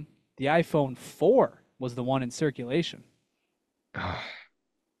playoff game, the iPhone 4 was the one in circulation.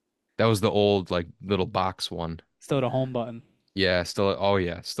 That was the old like little box one. Still had a home button. Yeah, still oh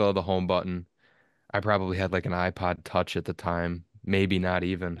yeah, still had the home button. I probably had like an iPod Touch at the time. Maybe not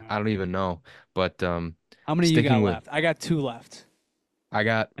even. I No. don't even know. But How many you sticking got with left? I got 2 left, I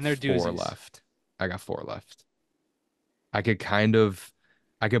got and they're four doozies. left. I got four left. I could kind of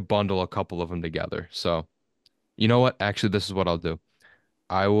I could bundle a couple of them together. So, you know what? Actually, this is what I'll do.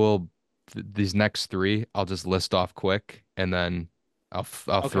 I will these next three, I'll just list off quick and then I'll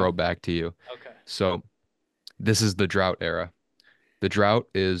Okay. throw it back to you. Okay. So, this is the drought era. The drought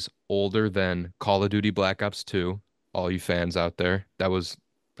is older than Call of Duty Black Ops 2. All you fans out there,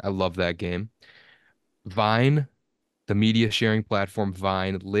 I love that game. Vine, the media sharing platform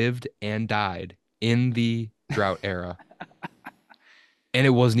Vine, lived and died in the drought era. And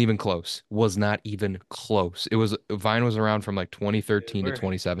it wasn't even close. Was not even close. It was Vine was around from like Dude, 2013 to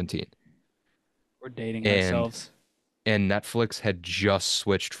 2017. we're dating And ourselves. Netflix had just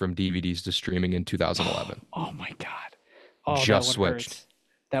switched from DVDs to streaming in 2011. Oh my God. Oh, that Just one switched. hurts.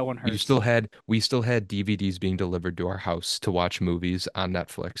 That one hurts. We still had DVDs being delivered to our house to watch movies on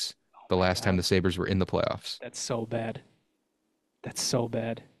Netflix Oh the my last time God. the Sabres were in the playoffs. That's so bad. That's so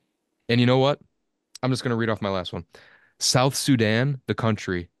bad. And you know what? I'm just going to read off my last one. South Sudan, the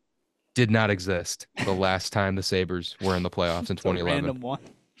country, did not exist the last time the Sabres were in the playoffs in It's a 2011. random one.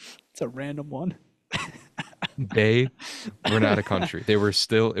 It's a random one. They were not a country. It was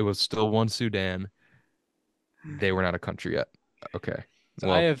still one Sudan. They were not a country yet. Okay. So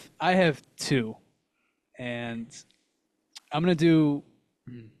I Well, have I have 2, and I'm gonna do.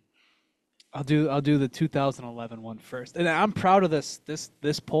 I'll do the 2011 one first, and I'm proud of this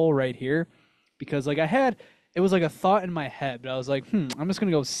poll right here, because like it was like a thought in my head, but I was like, I'm just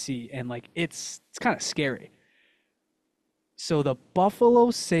gonna go see, and like it's kind of scary. So the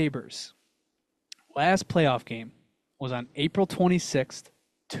Buffalo Sabres last playoff game was on April 26th,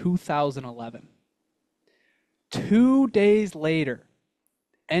 2011. 2 days later,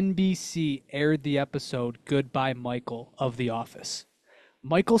 NBC aired the episode Goodbye Michael of The Office.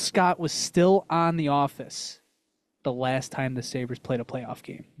 Michael Scott was still on The Office the last time the Sabres played a playoff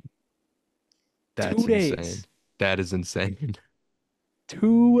game. that's 2 days. insane. That is insane.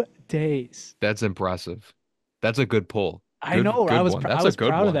 2 days. That's impressive. That's a good pull. I know. Good one. I That's a was good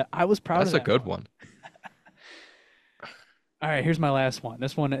proud of one. that. I was proud of That's a that good one. one. All right, here's my last one.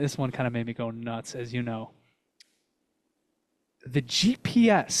 This one kind of made me go nuts, as you know. The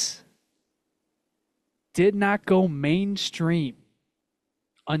GPS did not go mainstream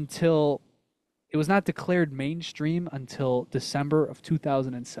until it was not declared mainstream until December of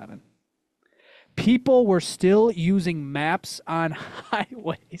 2007. People were still using maps on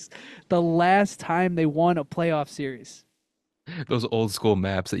highways the last time they won a playoff series. Those old school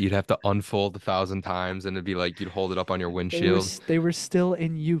maps that you'd have to unfold 1,000 times and it'd be like you'd hold it up on your windshield. They were still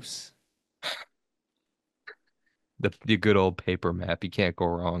in use. The good old paper map. You can't go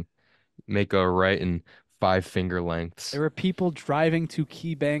wrong. Make a right in 5 finger lengths. There were people driving to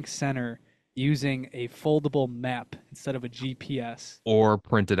KeyBank Center using a foldable map instead of a GPS. Or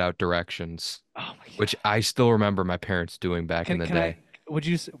printed out directions, Oh my which god! I still remember my parents doing back in the Can I? day. Would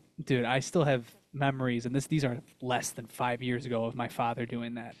you, dude? I still have memories, and these are less than 5 years ago of my father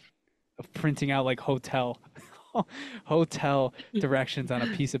doing that, of printing out like hotel directions on a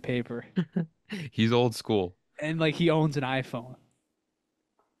piece of paper, He's old school. and like he owns an iPhone.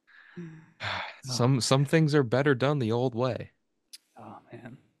 Oh, Some things are better done the old way. oh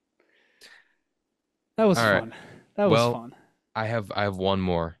man, that was All right. fun. That was Well, fun. I have one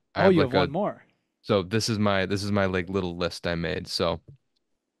more. I Oh, have you have like one a more. so this is my like little list I made. So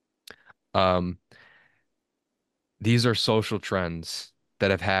um these are social trends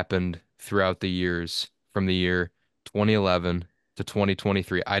that have happened throughout the years from the year 2011 to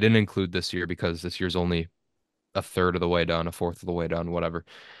 2023. I didn't include this year because this year's only a third of the way done, a fourth of the way done, whatever.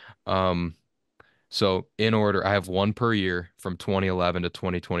 Um so in order, I have one per year from 2011 to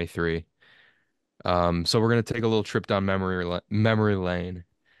 2023. So we're gonna take a little trip down memory lane.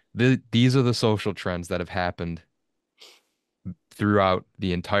 These are the social trends that have happened throughout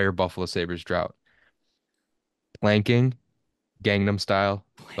the entire Buffalo Sabres drought. Planking, Gangnam Style,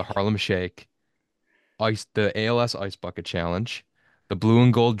 the Harlem Shake, the ALS Ice Bucket Challenge, the Blue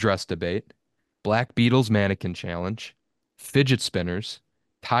and Gold Dress Debate, Black Beatles Mannequin Challenge, Fidget Spinners,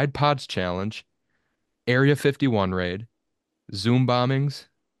 Tide Pods Challenge, Area 51 Raid, Zoom bombings,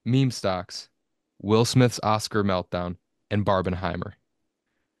 meme stocks, Will Smith's Oscar meltdown, and Barbenheimer.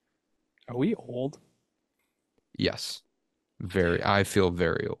 Are we old? Yes, very. Damn. I feel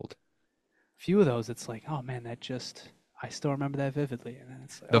very old. Few of those, it's like, oh man, that just I still remember that vividly, and then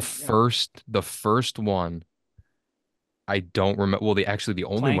it's like, The oh my god, first one I don't remember. Well, the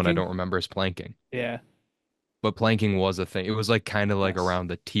only one I planking. don't remember is planking. Yeah. But planking was a thing. It was like kind of like Yes. around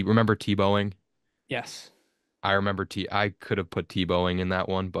the T. Remember T-bowing? Yes. I remember I could have put T-bowing in that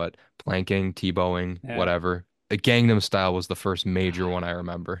one, but planking, T-bowing, Yeah. whatever. The Gangnam Style was the first major one I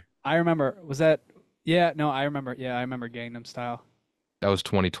remember. I remember. Was that? Yeah. No, I remember. Yeah, I remember Gangnam Style. That was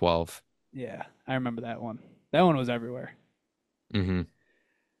 2012. Yeah, I remember that one. That one was everywhere. Hmm.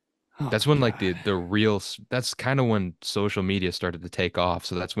 Oh That's my when like god. that's kind of when social media started to take off.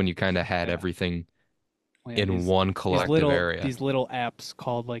 So that's when you kind of had Yeah. everything Well, yeah. in one collective area. These little apps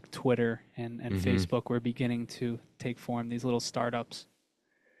called like Twitter and Hmm. Facebook were beginning to take form. These little startups.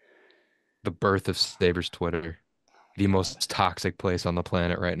 The birth of Sabres Twitter, the God. most toxic place on the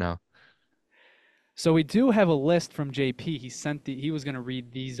planet right now. So we do have a list from JP. He was going to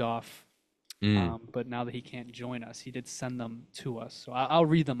read these off, Mm. but now that he can't join us, he did send them to us. So I'll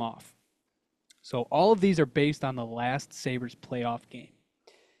read them off. So all of these are based on the last Sabres playoff game.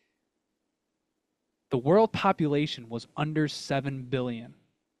 The world population was under 7 billion.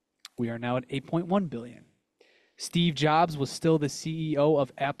 We are now at 8.1 billion. Steve Jobs was still the CEO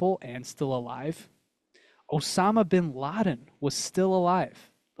of Apple and still alive. Osama bin Laden was still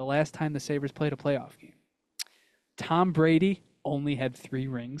alive the last time the Sabres played a playoff game. Tom Brady only had 3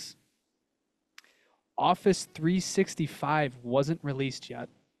 rings. Office 365 wasn't released yet.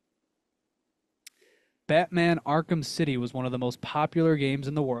 Batman Arkham City was one of the most popular games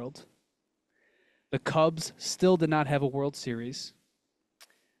in the world. The Cubs still did not have a World Series.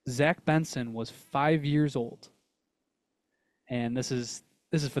 Zach Benson was 5 years old. And this is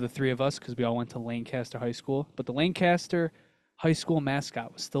for the 3 of us because we all went to Lancaster High School. But the Lancaster High School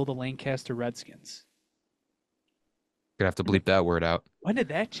mascot was still the Lancaster Redskins. Gonna have to bleep that word out. When did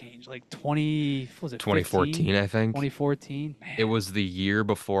that change? Like 20, what was it, 2014, 15? I think. 2014? It Man. was the year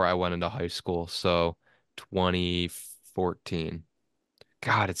before I went into high school, so 2014.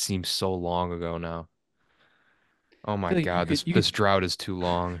 God, it seems so long ago now. Oh I my feel like God, you this could drought is too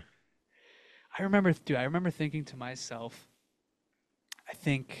long. I remember thinking to myself, I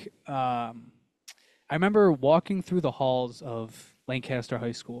think I remember walking through the halls of Lancaster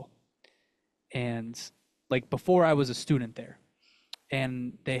High School and like before I was a student there.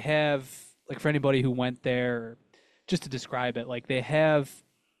 And they have like for anybody who went there, just to describe it, like they have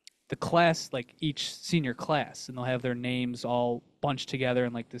the class, like each senior class, and they'll have their names all bunched together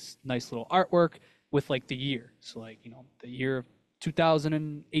in like this nice little artwork with like the year. So like, the year of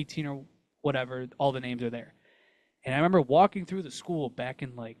 2018 or whatever, all the names are there. And I remember walking through the school back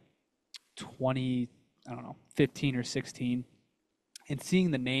in like 20, I don't know, 15 or 16 and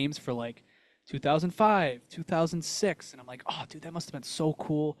seeing the names for like 2005, 2006 and I'm like, "Oh, dude, that must have been so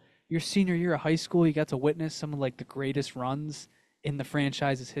cool. Your senior year of high school, you got to witness some of like the greatest runs in the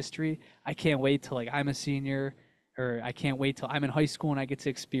franchise's history. I can't wait till like I'm a senior or I can't wait till I'm in high school and I get to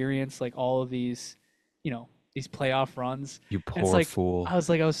experience like all of these, these playoff runs." You And it's poor like fool. I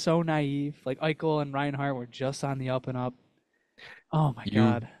was so naive. Like Eichel and Reinhardt were just on the up and up. Oh my You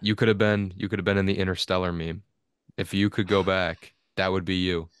God. you could have been in the Interstellar meme. If you could go back, that would be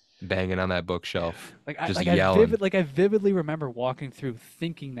you banging on that bookshelf, just yelling. I vividly remember walking through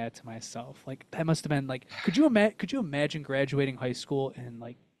thinking that to myself. Like that must have been like could you imagine graduating high school in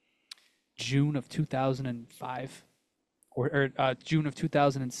like June of 2005 or June of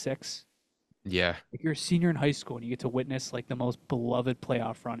 2006? Yeah, Like you're a senior in high school and you get to witness like the most beloved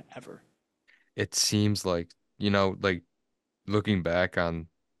playoff run ever. it seems like, like looking back on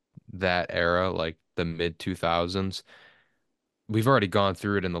that era, like the mid 2000s, we've already gone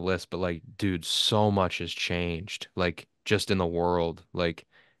through it in the list, but like, dude, so much has changed. Like, just in the world, like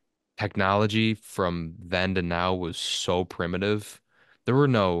technology from then to now was so primitive. There were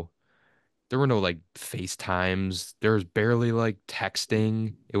no, there were no like FaceTimes. There was barely like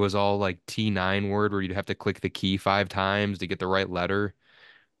texting. It was all like T9 word where you'd have to click the key 5 times to get the right letter.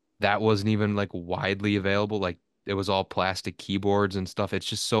 That wasn't even like widely available. Like, it was all plastic keyboards and stuff. It's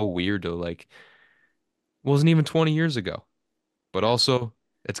just so weird to like, wasn't even 20 years ago, but Yeah. also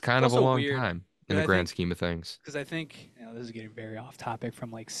it's It's kind of a also long weird time in because the grand scheme of things. I think this is getting very off topic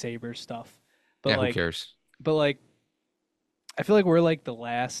from like Sabre stuff, but Yeah, who cares? but like I feel like we're like the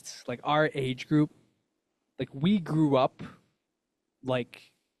last like our age group. Like we grew up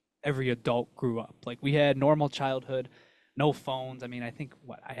like every adult grew up. Like we had normal childhood, no phones. I mean, I think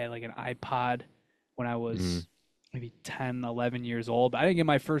what I had like an iPod when I Mm, was maybe 10, 11 years old. But I didn't get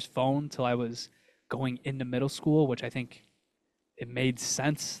my first phone till I was going into middle school, which I think it made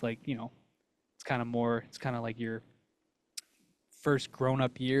sense. Like, it's kind of like your first grown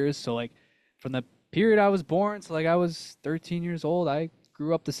up years. So, like, from the period I was born to like I was 13 years old, I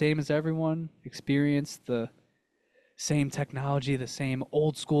grew up the same as everyone, experienced the same technology, the same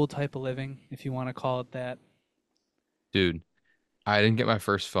old school type of living, if you want to call it that. dude, I didn't get my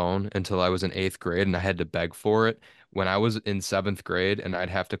first phone until I was in 8th grade and I had to beg for it. When I was in 7th grade and I'd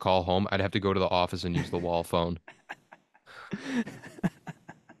have to call home, I'd have to go to the office and use the wall phone.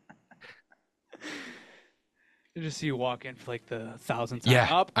 You just see you walk in for like the thousandth time. Yeah,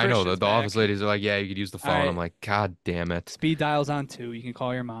 Up, I know. Christian's The office back. ladies are like, yeah, you could use the All phone. I'm right, like, God damn it. speed dial's on too. You can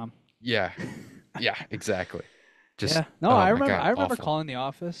call your mom. Yeah, yeah, exactly. Just, Yeah. No, oh I my remember. God, I remember awful. calling the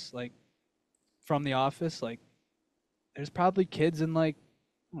office, like from the office. Like, there's probably kids in like,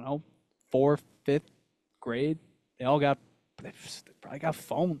 I don't know, fourth, fifth grade. They all got, they probably got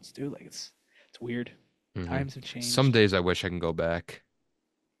phones, dude. Like, it's weird. Hmm. Times have Some changed. days I wish I can go back.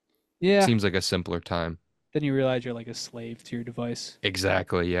 Yeah. Seems like a simpler time. Then you realize you're like a slave to your device.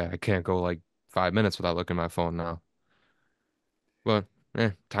 Exactly. Yeah, I can't go like 5 minutes without looking at my phone now. But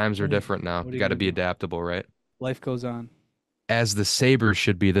times are different now. What are You you got to gonna be do? adaptable, right? Life goes on. As the Sabres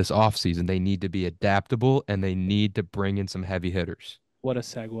should be this offseason, they need to be adaptable and they need to bring in some heavy hitters. What a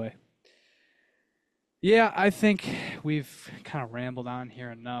segue. Yeah, I think we've kind of rambled on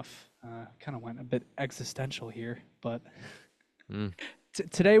here enough. Kind of went a bit existential here, but Mm,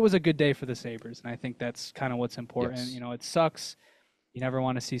 today was a good day for the Sabres, and I think that's kind of what's important. yes. It sucks. You never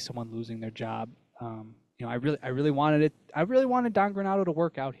want to see someone losing their job. I really wanted it. I really wanted Don Granato to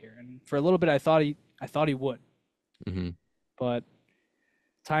work out here, and for a little bit, I thought he would. Hmm. But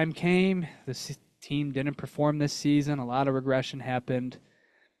time came. The team didn't perform this season. A lot of regression happened.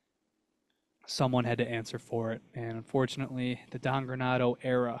 Someone had to answer for it, and unfortunately, the Don Granato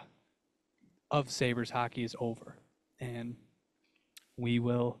era of Sabres hockey is over, and we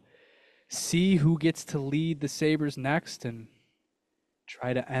will see who gets to lead the Sabres next and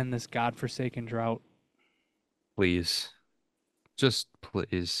try to end this godforsaken drought. Please. Just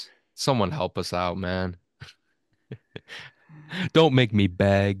please. Someone help us out, man. Don't make me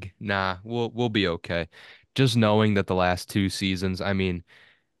beg. Nah, we'll be okay. Just knowing that the last 2 seasons, I mean,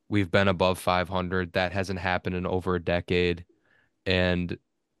 we've been above 500. That hasn't happened in over a decade. And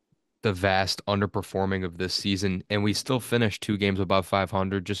the vast underperforming of this season, and we still finished 2 games above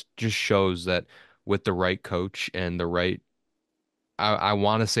 500, just shows that with the right coach and the right, I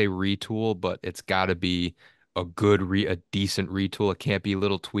want to say retool, but it's got to be a decent retool. It can't be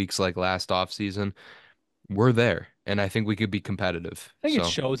little tweaks like last offseason. We're there, and I think we could be competitive. I think it So,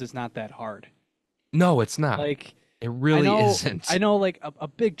 shows it's not that hard. no, it's not. Like It I really know, I isn't. know, like a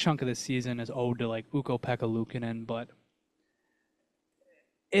big chunk of the season is owed to like Ukko-Pekka Luukkonen, but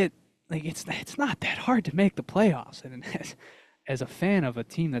it like it's not that hard to make the playoffs. And as a fan of a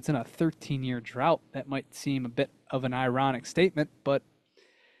team that's in a 13-year drought, that might seem a bit of an ironic statement, but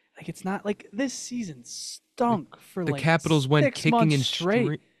like it's not like this season The, stunk for the like Capitals went 6 months kicking and straight,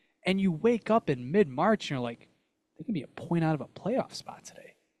 stream. and you wake up in mid-March and you're like, they can be a point out of a playoff spot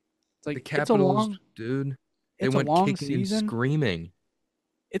today. It's The like Capitals, dude, they it's a went long kicking and season. screaming.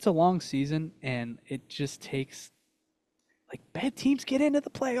 It's a long season, and it just takes like bad teams get into the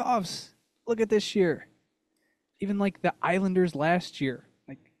playoffs. Look at this year. Even like the Islanders last year.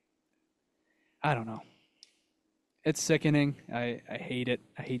 Like I don't know. It's sickening. I hate it.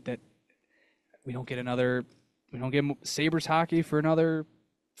 I hate that we don't get another. We don't get Sabres hockey for another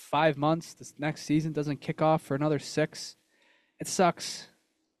 5 months. This next season doesn't kick off for another 6. It sucks.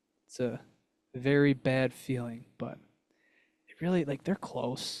 It's a very bad feeling, but it really like they're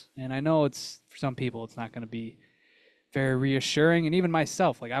close. And I know it's for some people it's not going to be very reassuring. And even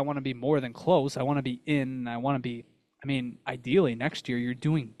myself, like I want to be more than close. I want to be in. I want to be. I mean, ideally next year you're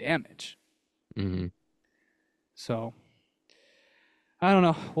doing damage. Hmm. So I don't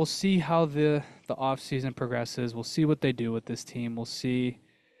know. We'll see how the off season progresses. We'll see what they do with this team. We'll see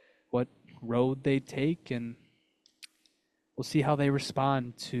what road they take, and we'll see how they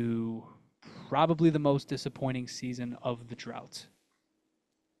respond to probably the most disappointing season of the drought.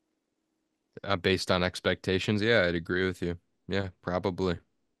 Based on expectations, yeah, I'd agree with you. Yeah, probably.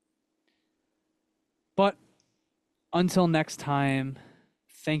 But until next time,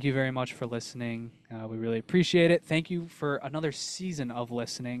 thank you very much for listening. We really appreciate it. Thank you for another season of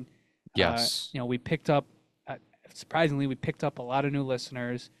listening. Yes. We picked up, surprisingly, we picked up a lot of new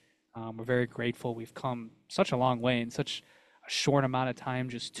listeners. We're very grateful. We've come such a long way in such a short amount of time,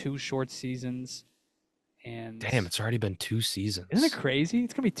 just 2 short seasons. And Damn, it's already been 2 isn't it seasons. crazy?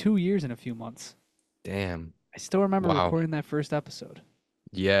 It's going to be 2 years in a few months. Damn. I still remember Wow. recording that first episode.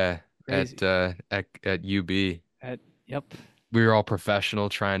 Yeah, Crazy. at UB. Yep. We were all professional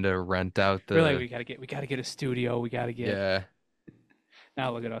trying to rent out We're like, the we gotta get a studio. We gotta get. yeah.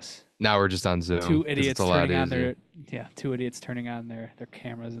 Now look at us. Now we're just on Zoom Two because it's a idiots lot turning on easier. their yeah, two idiots turning on their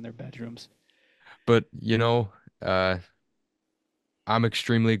cameras in their bedrooms. But uh I'm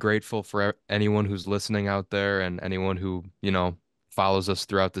extremely grateful for anyone who's listening out there and anyone who, follows us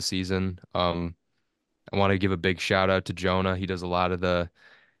throughout the season. I want to give a big shout out to Jonah. He does a lot of the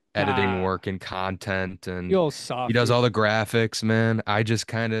editing Ah, work and content, you and old he does softy. all the graphics, man. I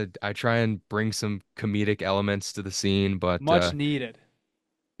try and bring some comedic elements to the scene, but Much needed.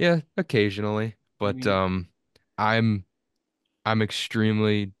 yeah, occasionally. I But mean, I'm I'm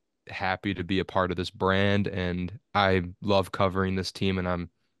extremely happy to be a part of this brand, and I love covering this team, and I'm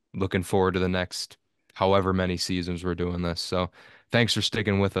looking forward to the next however many seasons we're doing this. So thanks for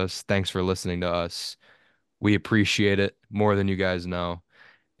sticking with us. Thanks for listening to us. We appreciate it more than you guys know.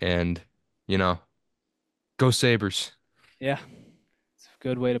 And, you know, go Sabres. yeah, it's a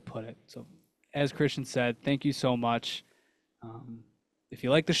good way to put it. So, as Christian said, thank you so much. Um, if you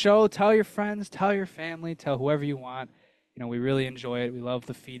like the show, tell your friends, tell your family, tell whoever you want. We really enjoy it. We love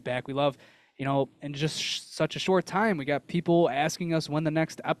the feedback. We love, in just such a short time, we got people asking us when the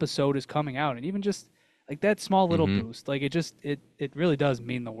next episode is coming out, and even just like that small little Hmm. boost, like it really does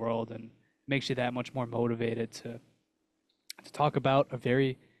mean the world and makes you that much more motivated to talk about a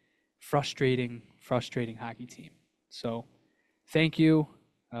very frustrating hockey team. So, thank you.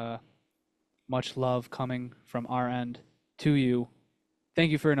 Uh, Much love coming from our end to you.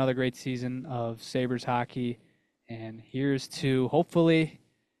 Thank you for another great season of Sabres hockey. And here's to hopefully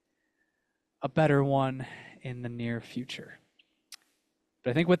a better one in the near future. But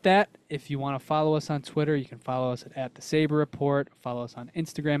I think with that, if you want to follow us on Twitter, you can follow us at the Sabre Report. Follow us on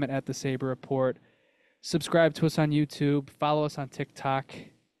Instagram at the Sabre Report. Subscribe to us on YouTube. Follow us on TikTok.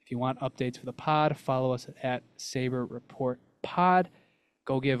 If you want updates for the pod, follow us at Sabre Report Pod.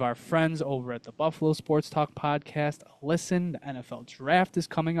 Go give our friends over at the Buffalo Sports Talk podcast a listen. The NFL draft is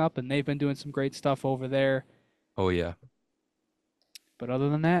coming up, and they've been doing some great stuff over there. Oh, yeah. But other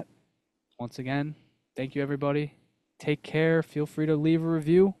than that, once again, thank you, everybody. Take care. Feel free to leave a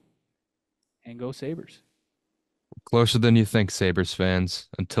review, and go Sabres. Closer than you think, Sabres fans.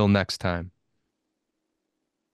 Until next time.